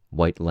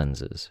 White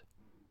lenses.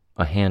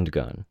 A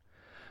handgun.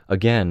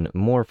 Again,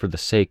 more for the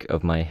sake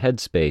of my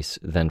headspace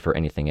than for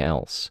anything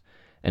else,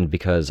 and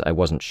because I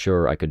wasn't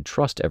sure I could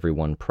trust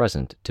everyone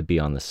present to be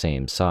on the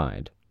same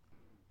side.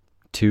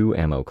 2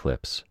 ammo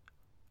clips.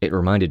 It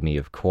reminded me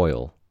of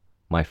Coil,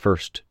 my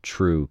first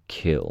true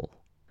kill.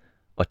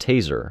 A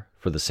taser,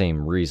 for the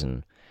same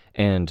reason,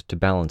 and to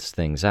balance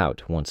things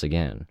out once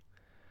again.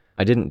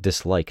 I didn't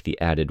dislike the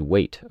added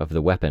weight of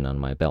the weapon on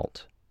my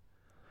belt.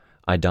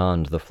 I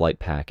donned the flight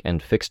pack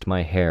and fixed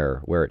my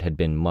hair where it had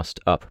been mussed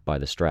up by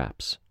the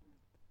straps.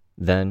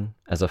 Then,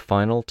 as a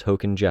final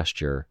token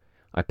gesture,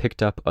 I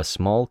picked up a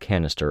small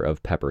canister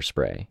of pepper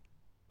spray.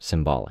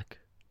 Symbolic.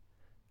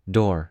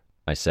 "Door,"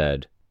 I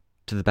said,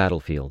 "to the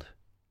battlefield."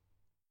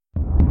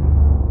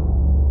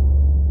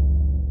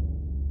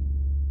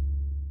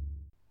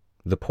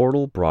 The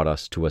portal brought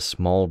us to a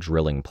small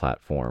drilling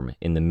platform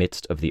in the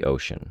midst of the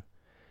ocean.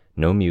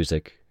 No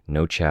music,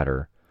 no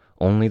chatter,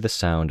 only the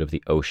sound of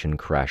the ocean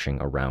crashing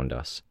around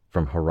us,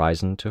 from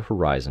horizon to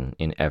horizon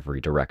in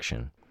every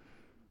direction.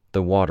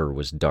 The water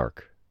was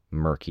dark,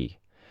 murky,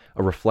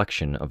 a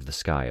reflection of the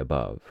sky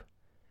above.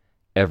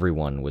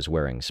 Everyone was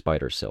wearing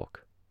spider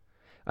silk.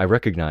 I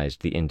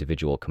recognized the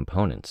individual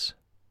components,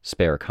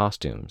 spare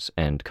costumes,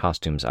 and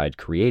costumes I'd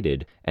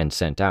created and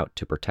sent out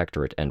to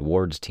Protectorate and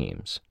Wards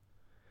teams.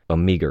 A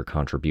meager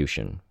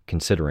contribution,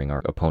 considering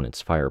our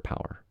opponent's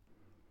firepower.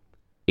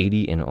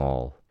 80 in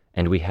all,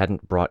 and we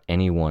hadn't brought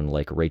anyone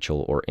like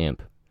Rachel or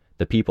Imp,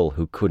 the people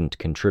who couldn't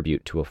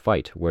contribute to a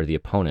fight where the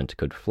opponent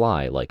could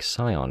fly like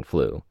Scion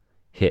flew,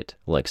 hit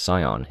like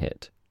Scion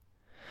hit.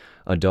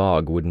 A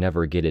dog would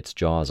never get its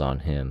jaws on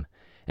him,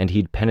 and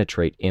he'd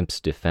penetrate Imp's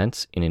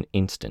defense in an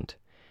instant,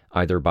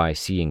 either by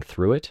seeing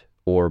through it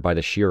or by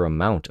the sheer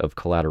amount of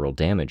collateral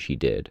damage he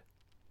did.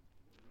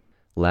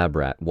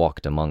 Labrat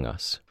walked among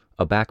us,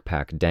 a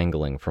backpack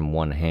dangling from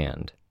one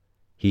hand.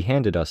 He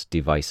handed us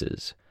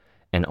devices,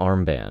 an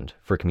armband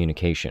for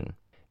communication,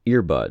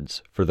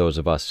 earbuds for those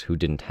of us who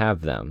didn't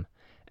have them,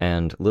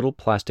 and little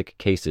plastic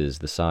cases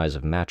the size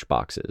of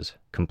matchboxes,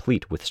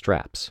 complete with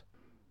straps.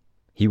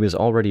 He was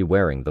already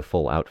wearing the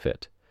full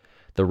outfit,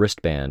 the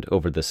wristband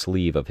over the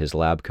sleeve of his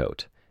lab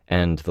coat,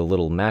 and the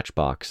little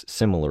matchbox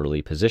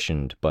similarly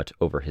positioned but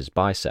over his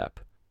bicep,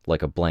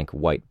 like a blank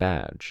white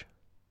badge.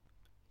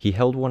 He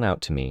held one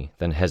out to me,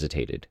 then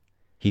hesitated.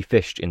 He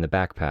fished in the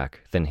backpack,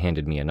 then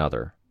handed me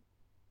another.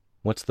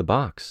 "What's the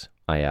box?"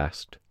 I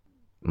asked.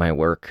 "My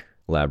work,"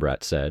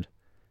 Labrat said.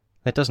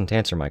 "That doesn't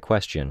answer my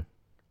question."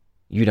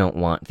 "You don't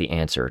want the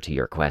answer to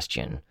your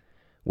question.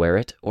 Wear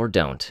it or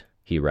don't,"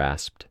 he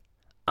rasped.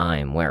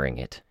 "I'm wearing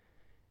it."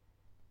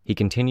 He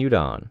continued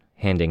on,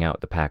 handing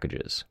out the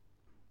packages.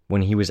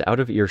 When he was out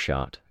of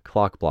earshot,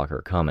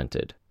 Clockblocker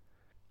commented,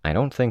 "I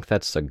don't think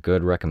that's a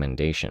good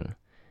recommendation.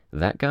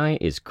 That guy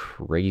is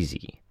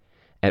crazy.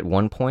 At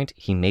one point,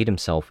 he made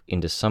himself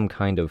into some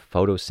kind of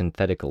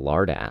photosynthetic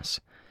lardass,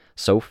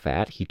 so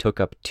fat he took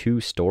up 2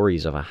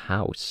 stories of a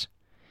house.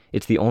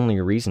 It's the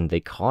only reason they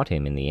caught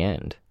him in the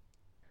end."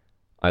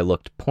 I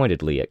looked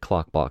pointedly at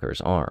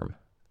Clockblocker's arm.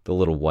 The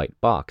little white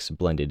box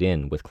blended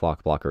in with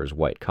Clockblocker's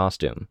white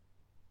costume.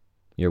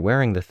 "You're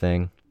wearing the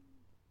thing.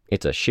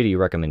 It's a shitty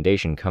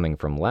recommendation coming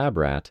from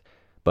Labrat,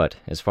 but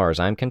as far as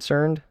I'm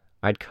concerned,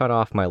 I'd cut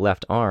off my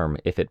left arm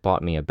if it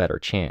bought me a better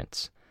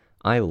chance.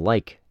 I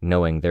like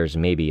knowing there's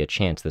maybe a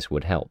chance this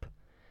would help.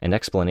 An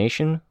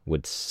explanation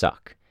would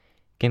suck.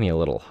 Give me a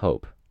little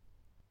hope."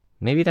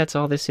 "Maybe that's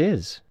all this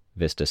is,"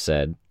 Vista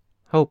said.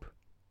 "Hope."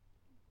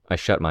 I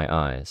shut my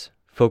eyes,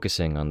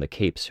 focusing on the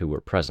capes who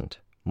were present,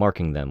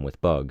 marking them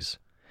with bugs.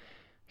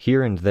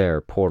 Here and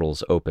there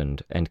portals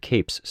opened and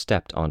capes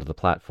stepped onto the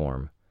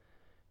platform.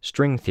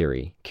 String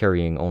Theory,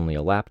 carrying only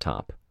a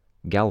laptop.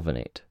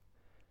 Galvanate.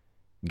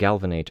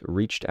 Galvanate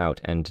reached out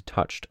and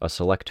touched a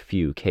select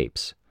few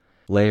capes,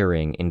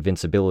 layering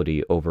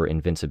invincibility over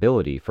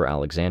invincibility for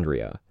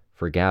Alexandria,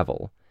 for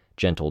Gavel,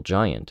 Gentle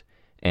Giant,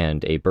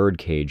 and a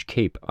birdcage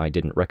cape I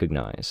didn't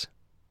recognize.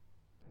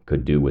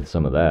 "Could do with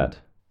some of that,"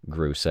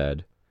 Gru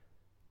said.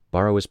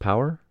 "Borrow his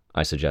power?"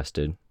 I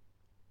suggested.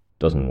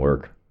 "Doesn't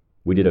work.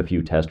 We did a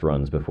few test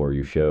runs before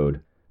you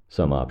showed.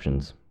 Some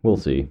options. We'll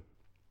see."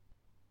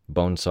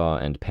 Bonesaw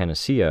and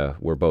Panacea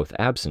were both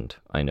absent,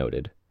 I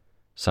noted.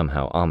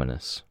 Somehow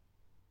ominous.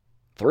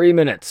 3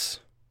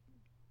 minutes.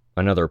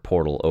 Another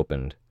portal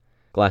opened.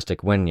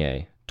 Glastic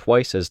Wenye,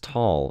 twice as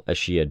tall as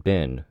she had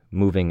been,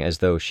 moving as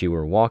though she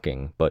were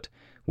walking, but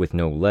with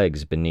no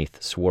legs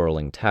beneath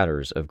swirling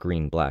tatters of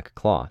green-black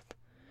cloth.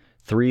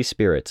 3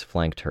 spirits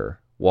flanked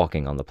her,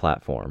 walking on the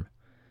platform.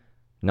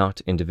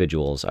 Not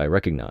individuals I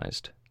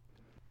recognized.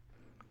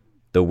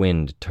 The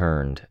wind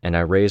turned, and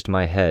I raised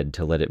my head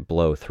to let it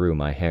blow through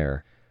my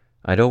hair.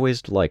 I'd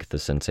always liked the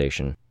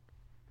sensation.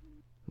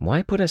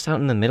 "Why put us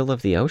out in the middle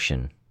of the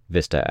ocean?"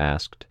 Vista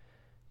asked.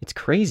 "It's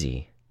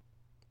crazy."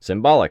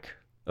 "Symbolic,"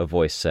 a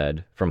voice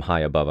said, from high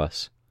above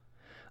us.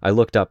 I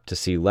looked up to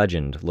see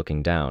Legend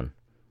looking down.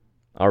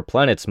 "Our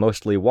planet's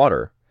mostly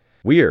water.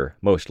 We're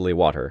mostly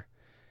water.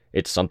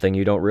 It's something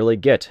you don't really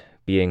get,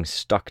 being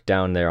stuck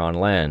down there on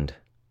land."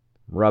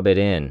 "Rub it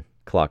in,"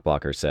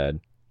 Clockblocker said.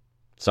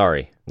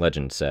 "Sorry,"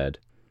 Legend said.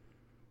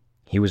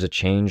 He was a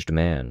changed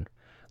man,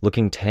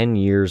 looking 10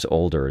 years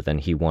older than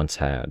he once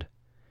had.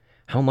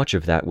 How much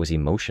of that was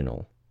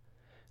emotional?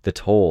 The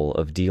toll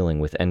of dealing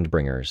with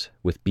Endbringers,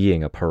 with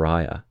being a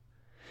pariah.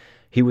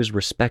 He was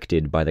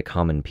respected by the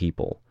common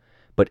people,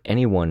 but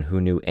anyone who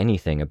knew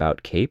anything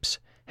about capes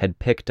had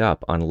picked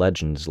up on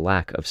Legend's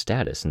lack of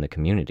status in the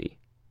community.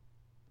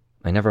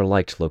 "I never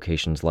liked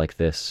locations like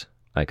this,"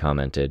 I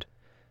commented.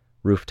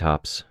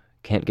 "Rooftops,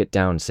 can't get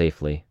down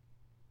safely."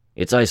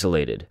 "It's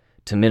isolated,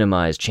 to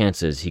minimize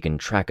chances he can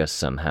track us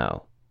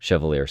somehow,"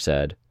 Chevalier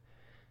said.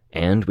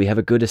 "And we have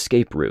a good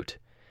escape route,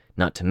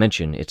 not to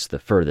mention it's the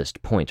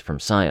furthest point from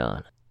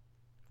Scion."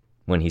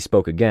 When he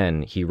spoke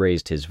again, he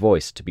raised his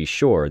voice to be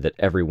sure that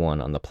everyone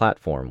on the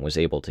platform was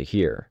able to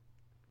hear.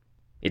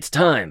 "It's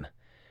time.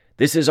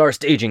 This is our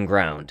staging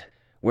ground.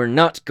 We're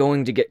not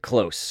going to get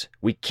close.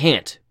 We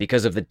can't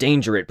because of the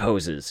danger it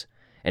poses,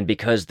 and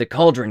because the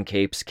Cauldron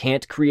Capes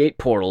can't create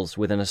portals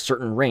within a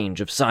certain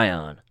range of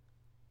Scion."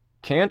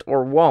 "Can't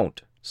or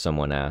won't?"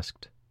 someone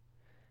asked.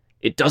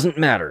 "It doesn't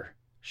matter,"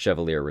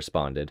 Chevalier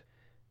responded.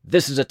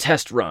 "This is a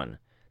test run,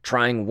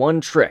 trying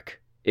one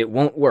trick. It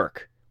won't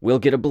work. We'll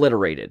get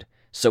obliterated.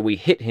 So we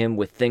hit him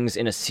with things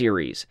in a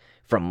series,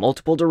 from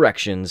multiple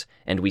directions,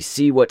 and we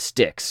see what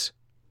sticks."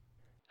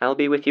 "I'll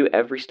be with you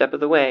every step of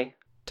the way,"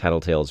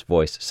 Tattletale's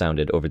voice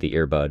sounded over the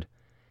earbud.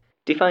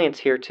 "Defiant's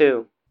here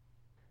too."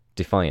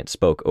 Defiant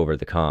spoke over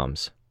the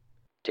comms.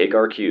 "Take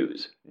our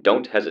cues.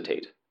 Don't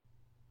hesitate."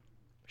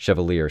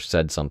 Chevalier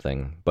said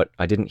something, but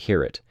I didn't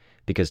hear it,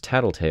 because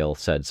Tattletale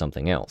said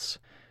something else.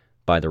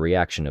 By the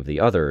reaction of the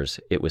others,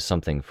 it was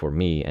something for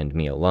me and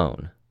me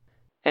alone.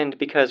 "And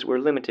because we're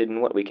limited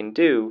in what we can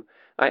do,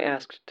 I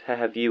asked to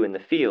have you in the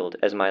field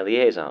as my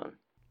liaison."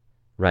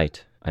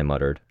 Right, I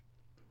muttered.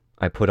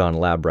 I put on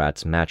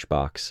Labrat's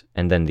matchbox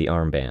and then the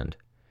armband.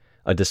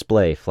 A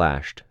display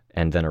flashed,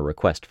 and then a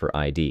request for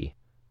ID.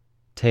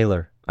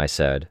 "Taylor," I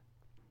said.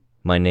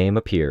 My name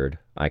appeared,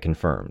 I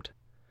confirmed.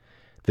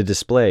 The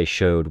display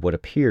showed what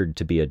appeared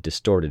to be a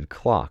distorted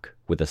clock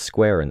with a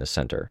square in the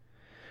center.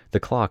 The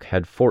clock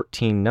had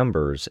 14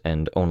 numbers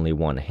and only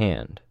one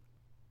hand.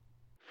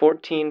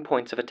 14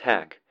 points of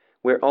attack.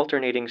 We're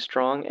alternating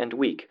strong and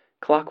weak,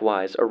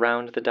 clockwise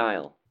around the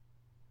dial.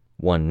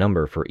 One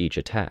number for each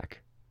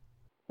attack.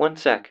 1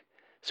 sec.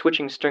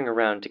 Switching string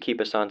around to keep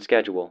us on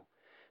schedule.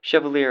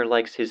 Chevalier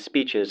likes his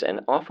speeches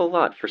an awful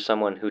lot for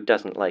someone who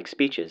doesn't like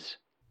speeches.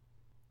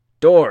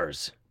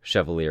 "Doors!"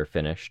 Chevalier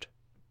finished.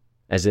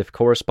 As if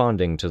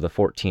corresponding to the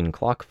 14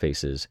 clock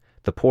faces,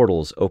 the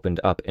portals opened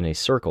up in a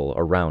circle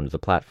around the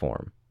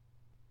platform.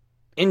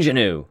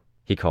 "Ingenue!"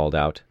 he called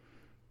out.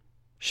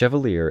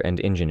 Chevalier and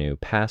Ingenue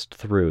passed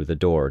through the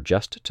door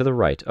just to the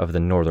right of the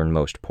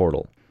northernmost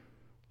portal.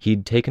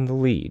 He'd taken the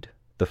lead,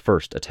 the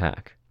first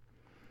attack.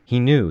 He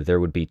knew there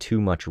would be too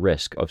much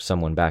risk of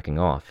someone backing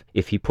off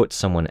if he put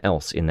someone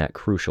else in that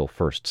crucial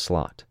first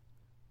slot.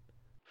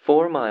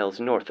 4 miles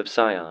north of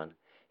Scion,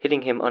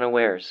 hitting him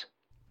unawares.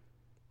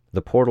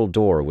 The portal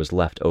door was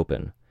left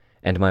open,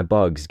 and my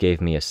bugs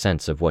gave me a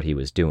sense of what he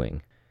was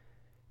doing.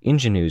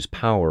 Ingenue's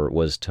power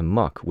was to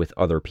muck with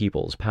other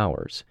people's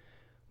powers.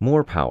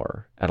 More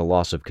power at a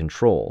loss of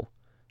control,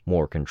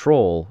 more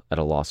control at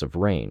a loss of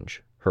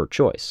range, her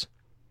choice.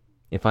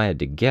 If I had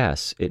to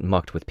guess, it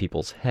mucked with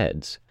people's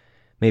heads,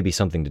 maybe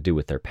something to do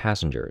with their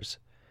passengers.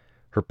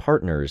 Her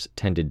partners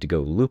tended to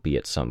go loopy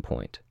at some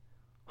point.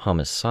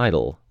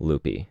 Homicidal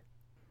loopy.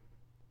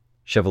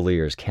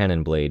 Chevalier's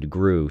cannon blade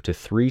grew to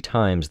 3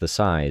 times the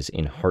size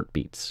in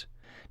heartbeats,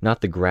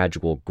 not the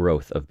gradual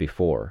growth of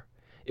before.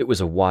 It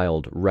was a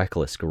wild,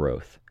 reckless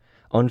growth,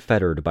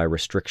 unfettered by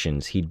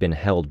restrictions he'd been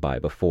held by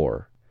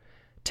before.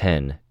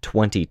 10,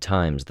 20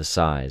 times the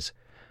size.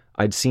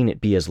 I'd seen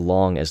it be as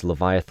long as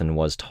Leviathan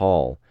was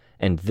tall,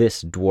 and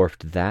this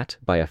dwarfed that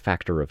by a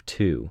factor of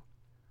 2.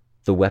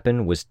 The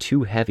weapon was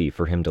too heavy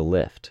for him to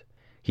lift.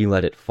 He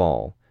let it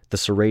fall, the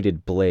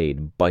serrated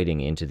blade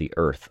biting into the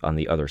earth on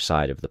the other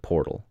side of the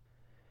portal.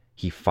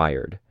 He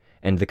fired,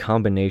 and the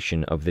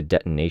combination of the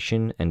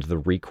detonation and the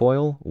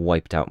recoil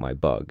wiped out my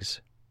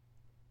bugs.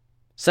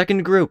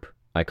 "Second group!"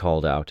 I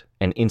called out,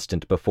 an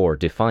instant before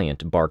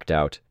Defiant barked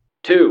out,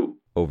 "2!"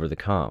 over the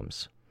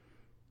comms.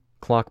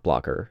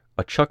 Clockblocker,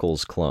 a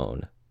Chuckles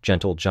clone,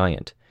 Gentle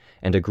Giant,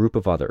 and a group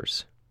of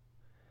others.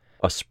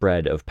 A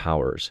spread of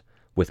powers,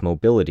 with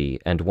mobility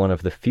and one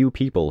of the few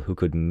people who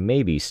could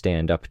maybe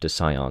stand up to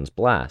Scion's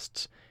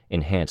blasts,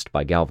 enhanced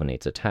by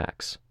Galvanate's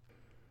attacks.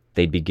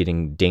 They'd be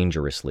getting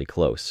dangerously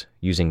close,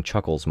 using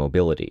Chuckles'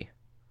 mobility.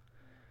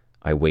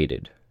 I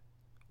waited.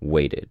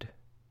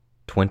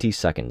 20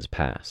 seconds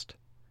passed.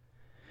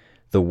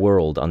 The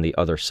world on the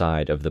other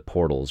side of the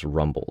portals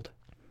rumbled.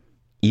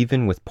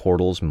 Even with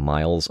portals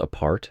miles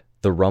apart,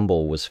 the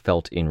rumble was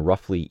felt in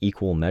roughly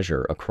equal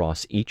measure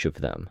across each of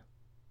them.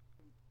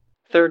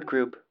 "Third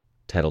group,"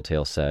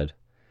 Tattletale said.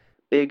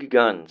 "Big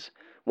guns.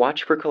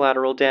 Watch for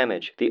collateral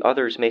damage. The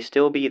others may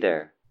still be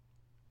there."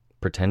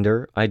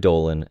 Pretender,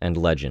 Eidolon, and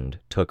Legend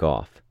took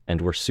off,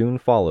 and were soon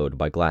followed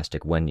by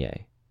Glastic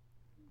Wenye.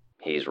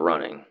 "He's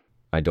running,"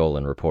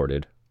 Eidolon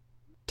reported.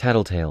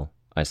 "Tattletale,"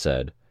 I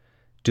said.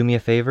 "Do me a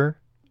favor?"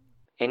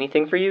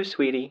 "Anything for you,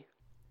 sweetie."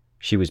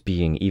 She was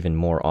being even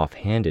more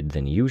off-handed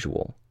than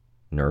usual.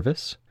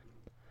 Nervous?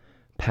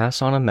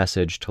 "Pass on a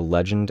message to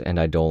Legend and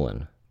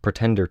Eidolon.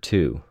 Pretender,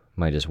 too.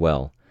 Might as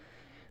well.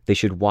 They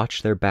should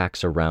watch their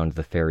backs around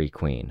the Fairy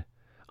Queen.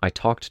 I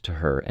talked to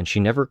her, and she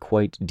never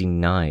quite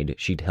denied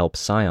she'd help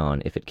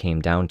Scion if it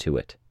came down to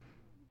it."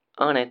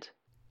 "On it."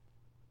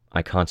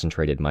 I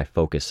concentrated my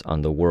focus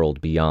on the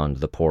world beyond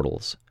the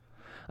portals.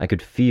 I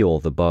could feel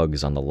the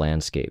bugs on the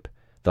landscape,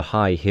 the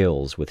high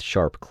hills with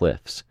sharp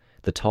cliffs,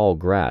 the tall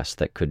grass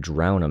that could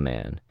drown a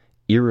man,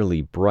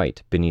 eerily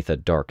bright beneath a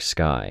dark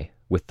sky,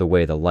 with the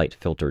way the light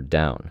filtered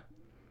down.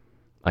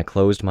 I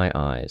closed my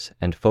eyes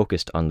and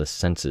focused on the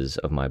senses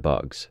of my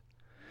bugs.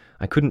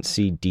 I couldn't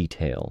see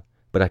detail,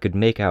 but I could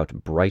make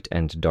out bright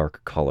and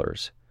dark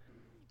colors.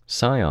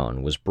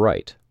 Scion was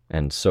bright,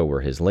 and so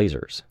were his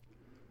lasers.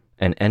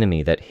 An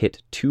enemy that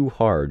hit too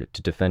hard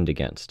to defend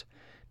against,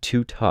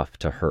 too tough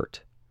to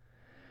hurt.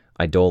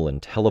 Eidolon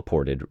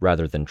teleported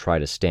rather than try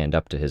to stand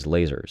up to his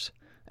lasers.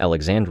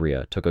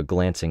 Alexandria took a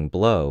glancing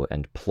blow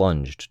and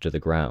plunged to the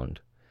ground.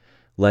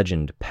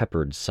 Legend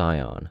peppered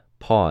Scion,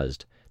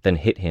 paused, then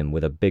hit him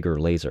with a bigger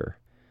laser.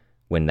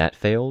 When that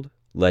failed,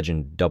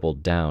 Legend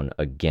doubled down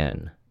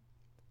again.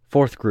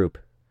 Fourth group.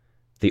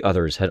 The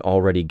others had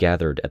already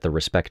gathered at the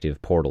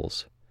respective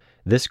portals.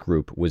 This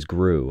group was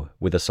Gru,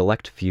 with a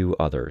select few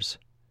others.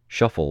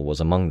 Shuffle was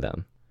among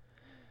them.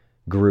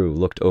 Gru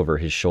looked over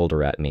his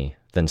shoulder at me,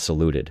 then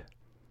saluted.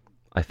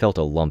 I felt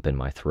a lump in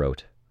my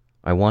throat.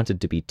 I wanted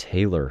to be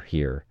Taylor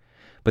here,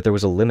 but there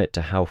was a limit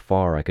to how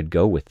far I could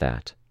go with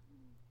that.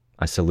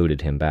 I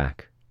saluted him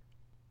back.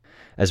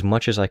 As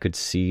much as I could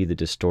see the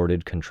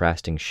distorted,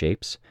 contrasting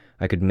shapes,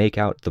 I could make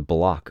out the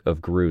block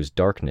of Gru's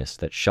darkness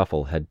that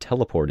Shuffle had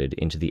teleported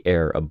into the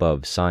air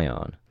above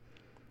Scion.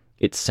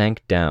 It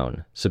sank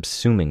down,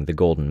 subsuming the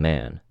Golden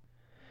Man.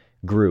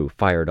 Gru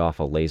fired off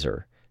a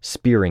laser,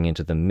 spearing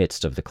into the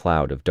midst of the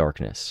cloud of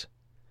darkness.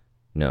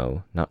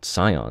 No, not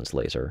Scion's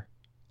laser.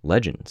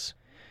 Legends.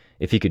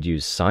 If he could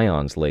use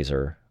Scion's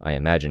laser, I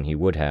imagine he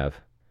would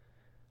have.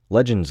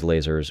 Legends'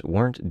 lasers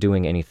weren't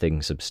doing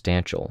anything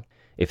substantial,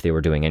 if they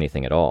were doing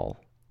anything at all.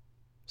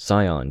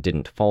 Scion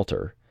didn't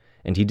falter,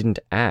 and he didn't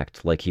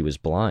act like he was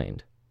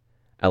blind.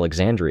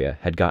 Alexandria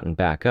had gotten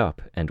back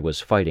up and was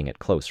fighting at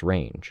close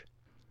range.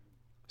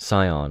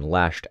 Scion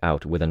lashed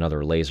out with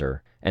another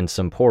laser, and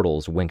some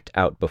portals winked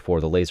out before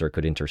the laser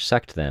could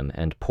intersect them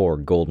and pour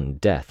golden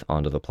death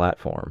onto the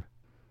platform.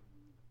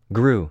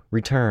 "Gru,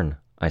 return,"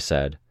 I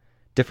said.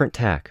 "Different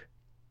tack."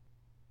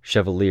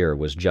 Chevalier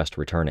was just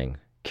returning,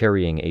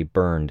 carrying a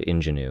burned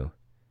ingenue.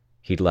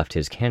 He'd left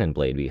his cannon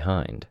blade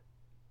behind.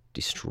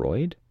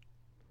 Destroyed?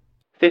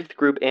 "Fifth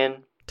group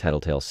in,"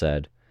 Tattletale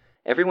said.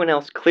 "Everyone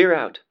else clear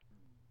out."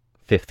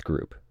 Fifth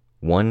group.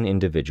 One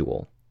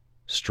individual.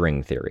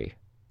 String theory.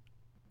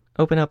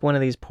 "Open up one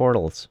of these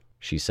portals,"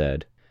 she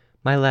said.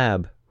 "My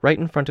lab, right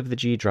in front of the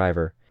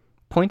G-driver.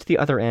 Point the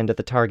other end at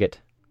the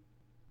target."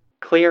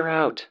 "Clear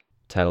out,"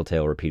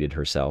 Tattletale repeated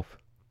herself.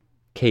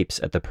 Capes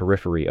at the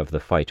periphery of the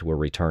fight were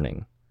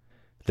returning.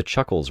 The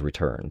Chuckles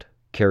returned,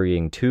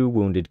 carrying 2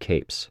 wounded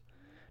Capes,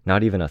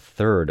 not even a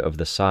third of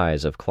the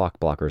size of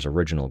Clockblocker's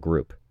original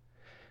group.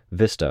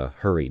 Vista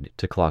hurried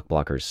to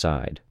Clockblocker's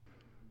side.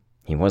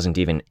 "He wasn't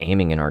even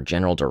aiming in our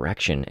general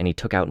direction, and he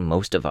took out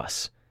most of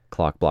us,"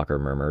 Clockblocker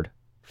murmured.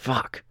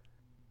 "Fuck."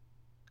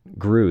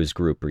 Gru's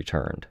group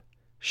returned.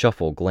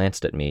 Shuffle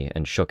glanced at me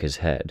and shook his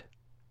head.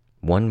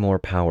 One more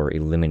power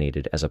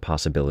eliminated as a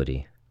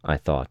possibility, I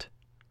thought.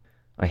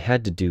 I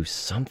had to do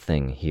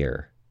something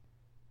here.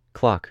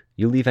 "Clock,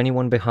 you leave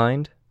anyone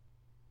behind?"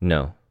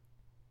 "No."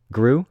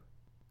 "Gru?"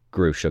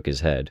 Gru shook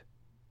his head.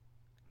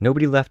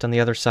 "Nobody left on the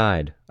other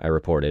side," I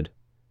reported.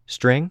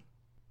 "String?"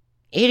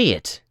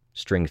 "Idiot!"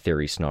 String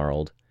Theory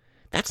snarled.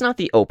 "That's not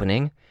the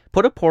opening.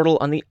 Put a portal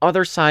on the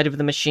other side of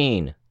the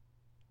machine."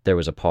 There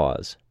was a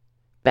pause.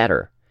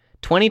 "Better.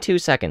 22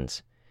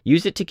 seconds.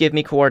 Use it to give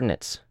me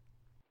coordinates."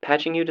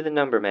 "Patching you to the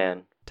number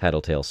man,"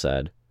 Tattletale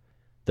said.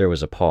 There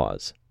was a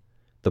pause.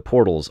 The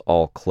portals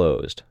all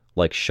closed,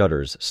 like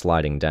shutters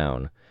sliding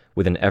down,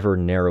 with an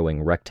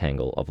ever-narrowing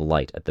rectangle of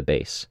light at the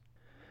base.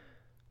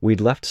 We'd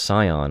left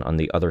Scion on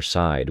the other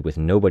side with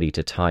nobody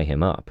to tie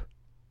him up.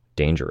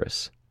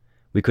 Dangerous.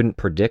 We couldn't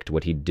predict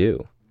what he'd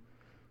do.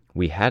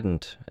 We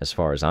hadn't, as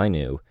far as I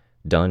knew,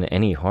 done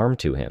any harm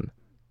to him.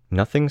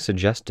 Nothing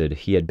suggested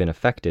he had been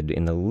affected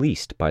in the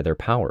least by their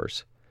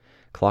powers.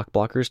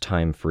 Clockblocker's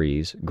time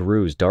freeze,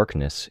 Gru's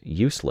darkness,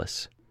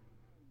 useless.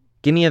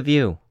 "Give me a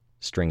view,"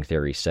 String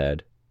Theory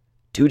said.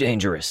 "Too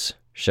dangerous,"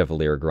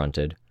 Chevalier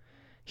grunted.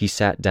 He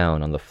sat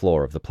down on the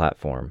floor of the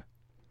platform.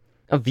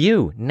 "A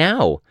view,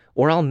 now,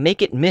 or I'll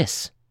make it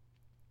miss."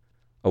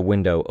 A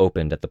window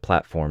opened at the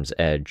platform's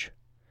edge.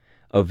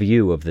 A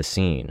view of the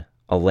scene,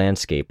 a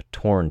landscape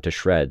torn to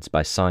shreds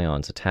by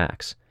Scion's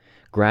attacks,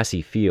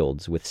 grassy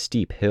fields with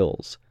steep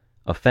hills,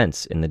 a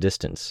fence in the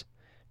distance,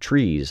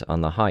 trees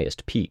on the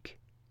highest peak.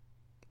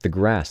 The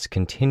grass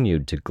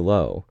continued to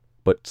glow,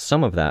 but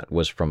some of that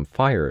was from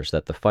fires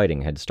that the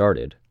fighting had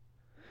started.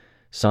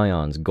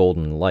 Scion's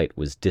golden light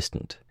was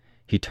distant.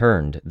 He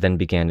turned, then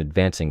began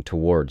advancing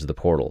towards the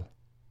portal.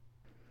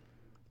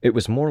 It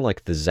was more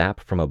like the zap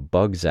from a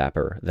bug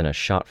zapper than a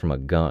shot from a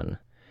gun.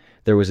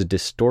 There was a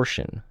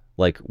distortion,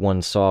 like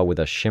one saw with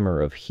a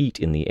shimmer of heat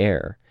in the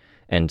air,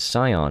 and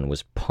Scion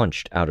was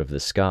punched out of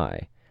the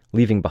sky,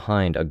 leaving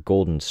behind a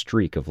golden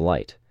streak of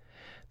light.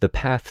 The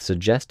path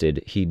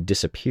suggested he'd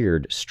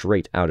disappeared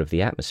straight out of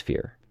the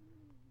atmosphere.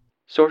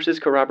 "Sources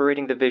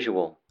corroborating the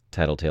visual,"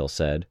 Tattletale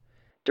said.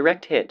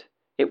 "Direct hit.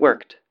 It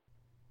worked."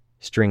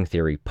 String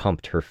Theory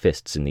pumped her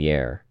fists in the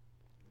air.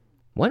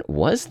 "What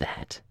was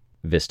that?"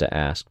 Vista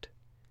asked.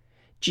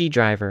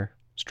 "G-driver,"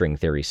 String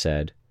Theory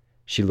said.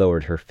 She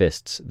lowered her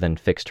fists, then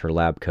fixed her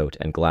lab coat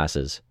and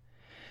glasses.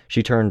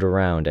 She turned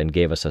around and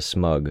gave us a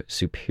smug,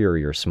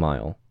 superior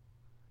smile.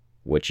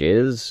 "Which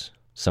is?"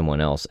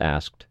 someone else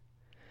asked.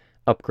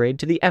 "Upgrade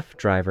to the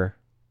F-driver."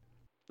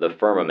 "The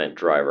Firmament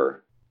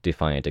driver,"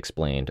 Defiant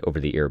explained over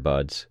the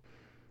earbuds.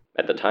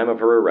 "At the time of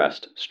her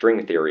arrest,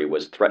 String Theory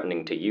was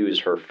threatening to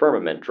use her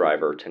Firmament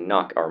driver to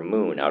knock our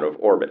moon out of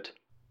orbit."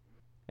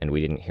 "And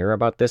we didn't hear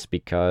about this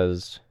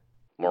because—"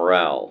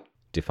 "Morale,"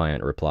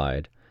 Defiant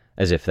replied,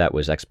 as if that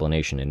was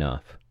explanation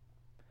enough.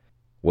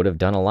 "Would have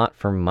done a lot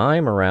for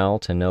my morale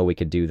to know we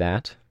could do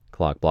that,"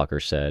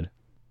 Clockblocker said.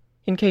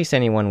 "In case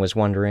anyone was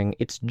wondering,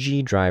 it's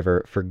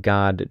G-driver for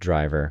God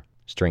driver,"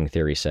 String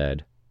Theory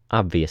said.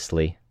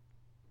 "Obviously."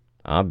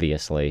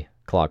 "Obviously,"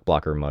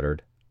 Clockblocker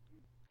muttered.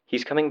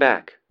 "He's coming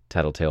back,"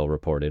 Tattletale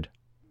reported.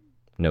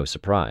 No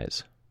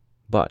surprise.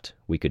 But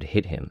we could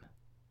hit him.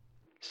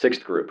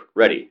 "Sixth group,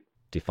 ready,"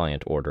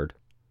 Defiant ordered.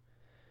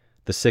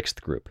 The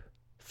sixth group,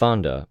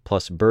 Thonda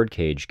plus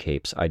birdcage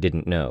capes I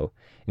didn't know,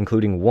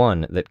 including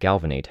one that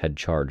Galvanate had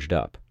charged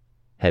up.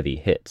 Heavy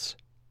hits.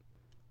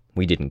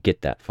 We didn't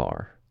get that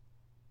far.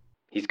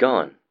 "He's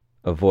gone."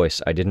 A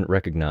voice I didn't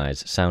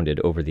recognize sounded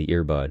over the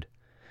earbud.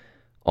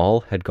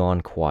 All had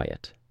gone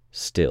quiet,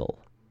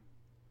 still.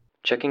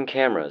 "Checking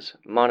cameras,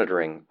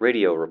 monitoring,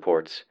 radio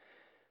reports.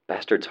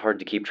 Bastard's hard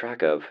to keep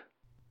track of."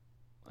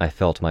 I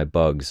felt my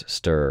bugs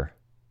stir.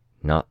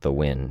 Not the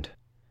wind.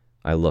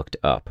 I looked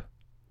up.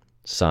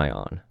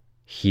 Scion.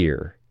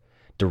 Here.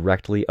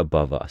 Directly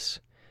above us.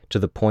 To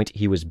the point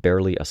he was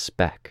barely a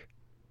speck.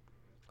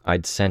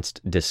 I'd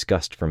sensed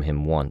disgust from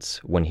him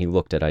once when he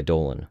looked at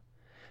Eidolon.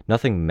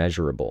 Nothing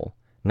measurable,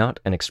 not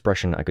an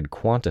expression I could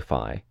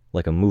quantify,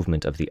 like a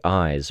movement of the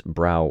eyes,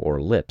 brow,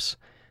 or lips,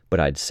 but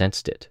I'd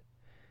sensed it.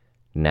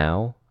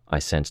 Now I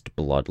sensed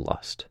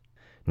bloodlust.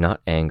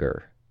 Not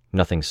anger,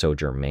 nothing so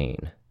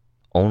germane.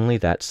 Only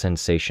that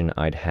sensation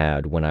I'd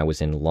had when I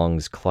was in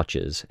Lung's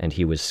clutches and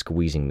he was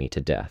squeezing me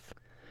to death.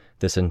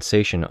 The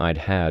sensation I'd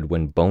had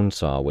when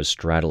Bonesaw was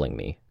straddling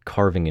me,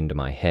 carving into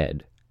my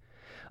head.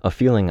 A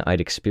feeling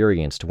I'd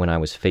experienced when I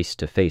was face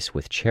to face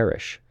with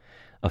Cherish.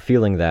 A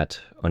feeling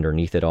that,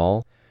 underneath it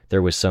all,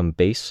 there was some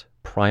base,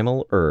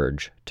 primal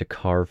urge to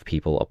carve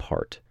people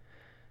apart.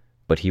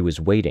 But he was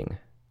waiting,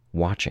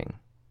 watching,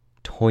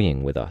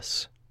 toying with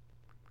us.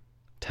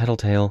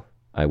 "Tattletale,"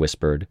 I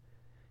whispered.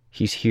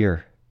 "He's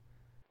here."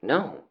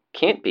 "No,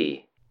 can't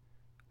be."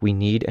 "We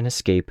need an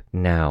escape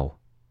now."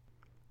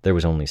 There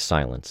was only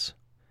silence.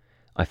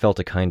 I felt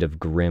a kind of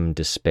grim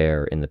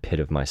despair in the pit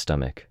of my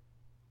stomach.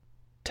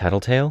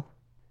 "Tattletale?"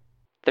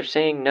 "They're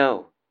saying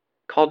no.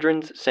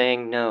 Cauldron's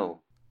saying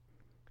no."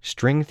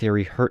 "String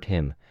theory hurt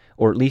him,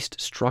 or at least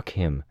struck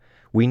him.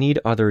 We need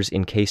others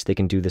in case they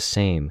can do the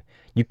same.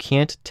 You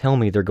can't tell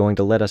me they're going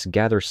to let us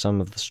gather some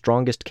of the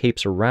strongest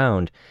capes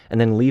around and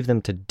then leave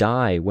them to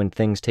die when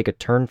things take a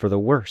turn for the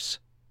worse."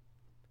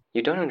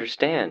 "You don't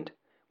understand.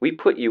 We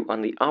put you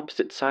on the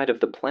opposite side of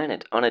the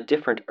planet, on a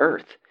different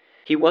Earth.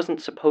 He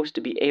wasn't supposed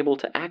to be able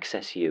to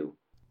access you."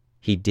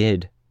 "He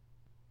did."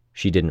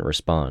 She didn't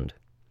respond.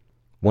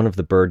 One of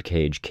the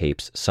birdcage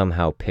capes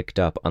somehow picked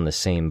up on the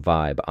same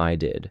vibe I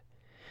did.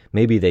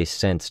 Maybe they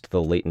sensed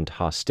the latent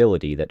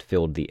hostility that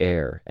filled the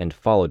air and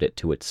followed it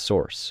to its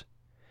source.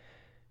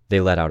 They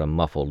let out a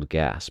muffled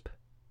gasp.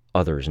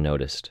 Others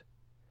noticed.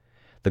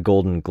 The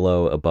golden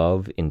glow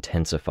above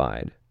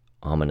intensified,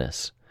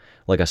 ominous,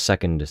 like a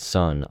second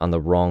sun on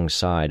the wrong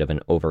side of an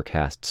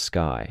overcast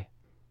sky.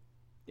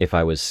 If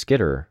I was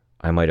Skitter,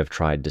 I might have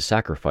tried to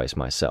sacrifice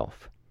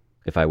myself.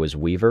 If I was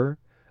Weaver,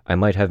 I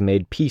might have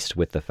made peace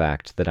with the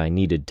fact that I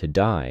needed to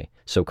die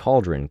so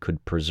Cauldron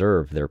could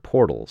preserve their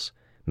portals,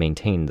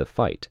 maintain the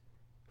fight,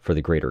 for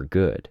the greater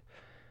good.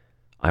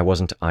 I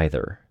wasn't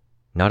either,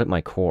 not at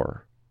my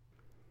core.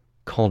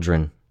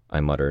 "Cauldron," I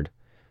muttered,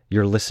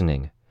 "you're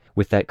listening.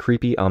 With that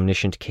creepy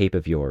omniscient cape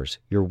of yours,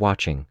 you're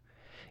watching.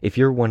 If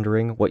you're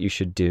wondering what you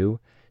should do,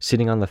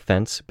 sitting on the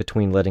fence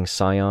between letting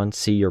Scion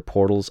see your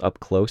portals up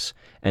close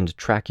and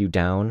track you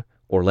down,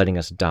 or letting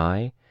us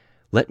die,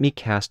 let me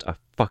cast a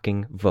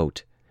fucking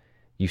vote.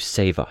 You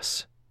save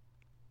us."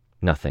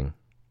 Nothing.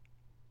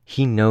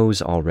 He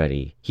knows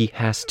already. He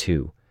has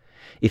to.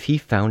 If he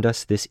found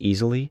us this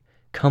easily,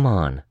 come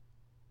on.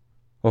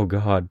 "Oh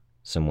God,"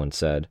 someone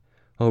said.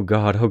 "Oh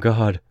God, oh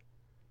God."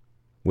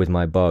 With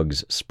my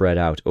bugs spread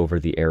out over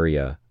the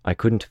area, I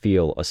couldn't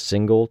feel a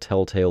single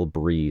telltale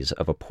breeze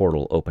of a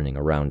portal opening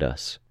around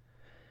us.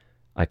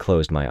 I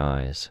closed my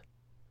eyes.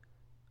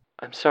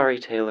 "I'm sorry,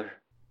 Taylor,"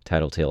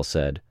 Tattletale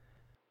said.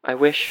 "I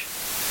wish—"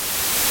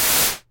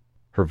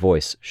 Her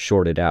voice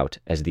shorted out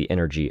as the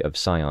energy of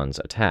Scion's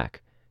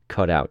attack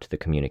cut out the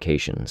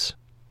communications.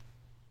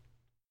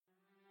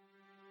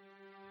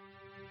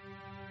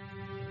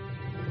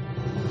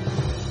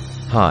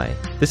 Hi,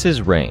 this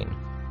is Rain.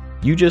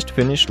 You just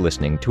finished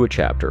listening to a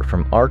chapter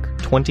from Arc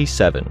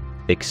 27,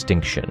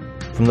 Extinction,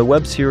 from the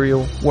web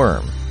serial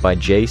Worm by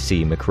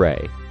J.C.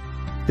 McCrae.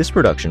 This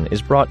production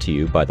is brought to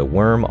you by the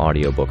Worm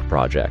Audiobook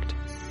Project.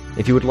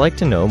 If you would like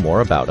to know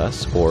more about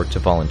us or to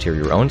volunteer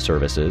your own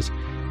services,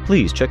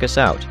 please check us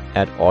out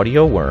at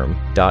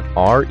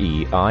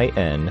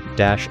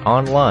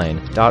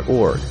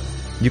audioworm.rein-online.org.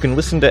 You can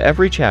listen to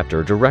every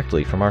chapter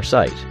directly from our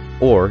site,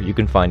 or you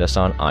can find us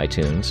on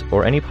iTunes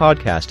or any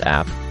podcast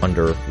app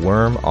under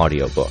Worm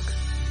Audiobook.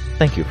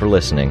 Thank you for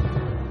listening.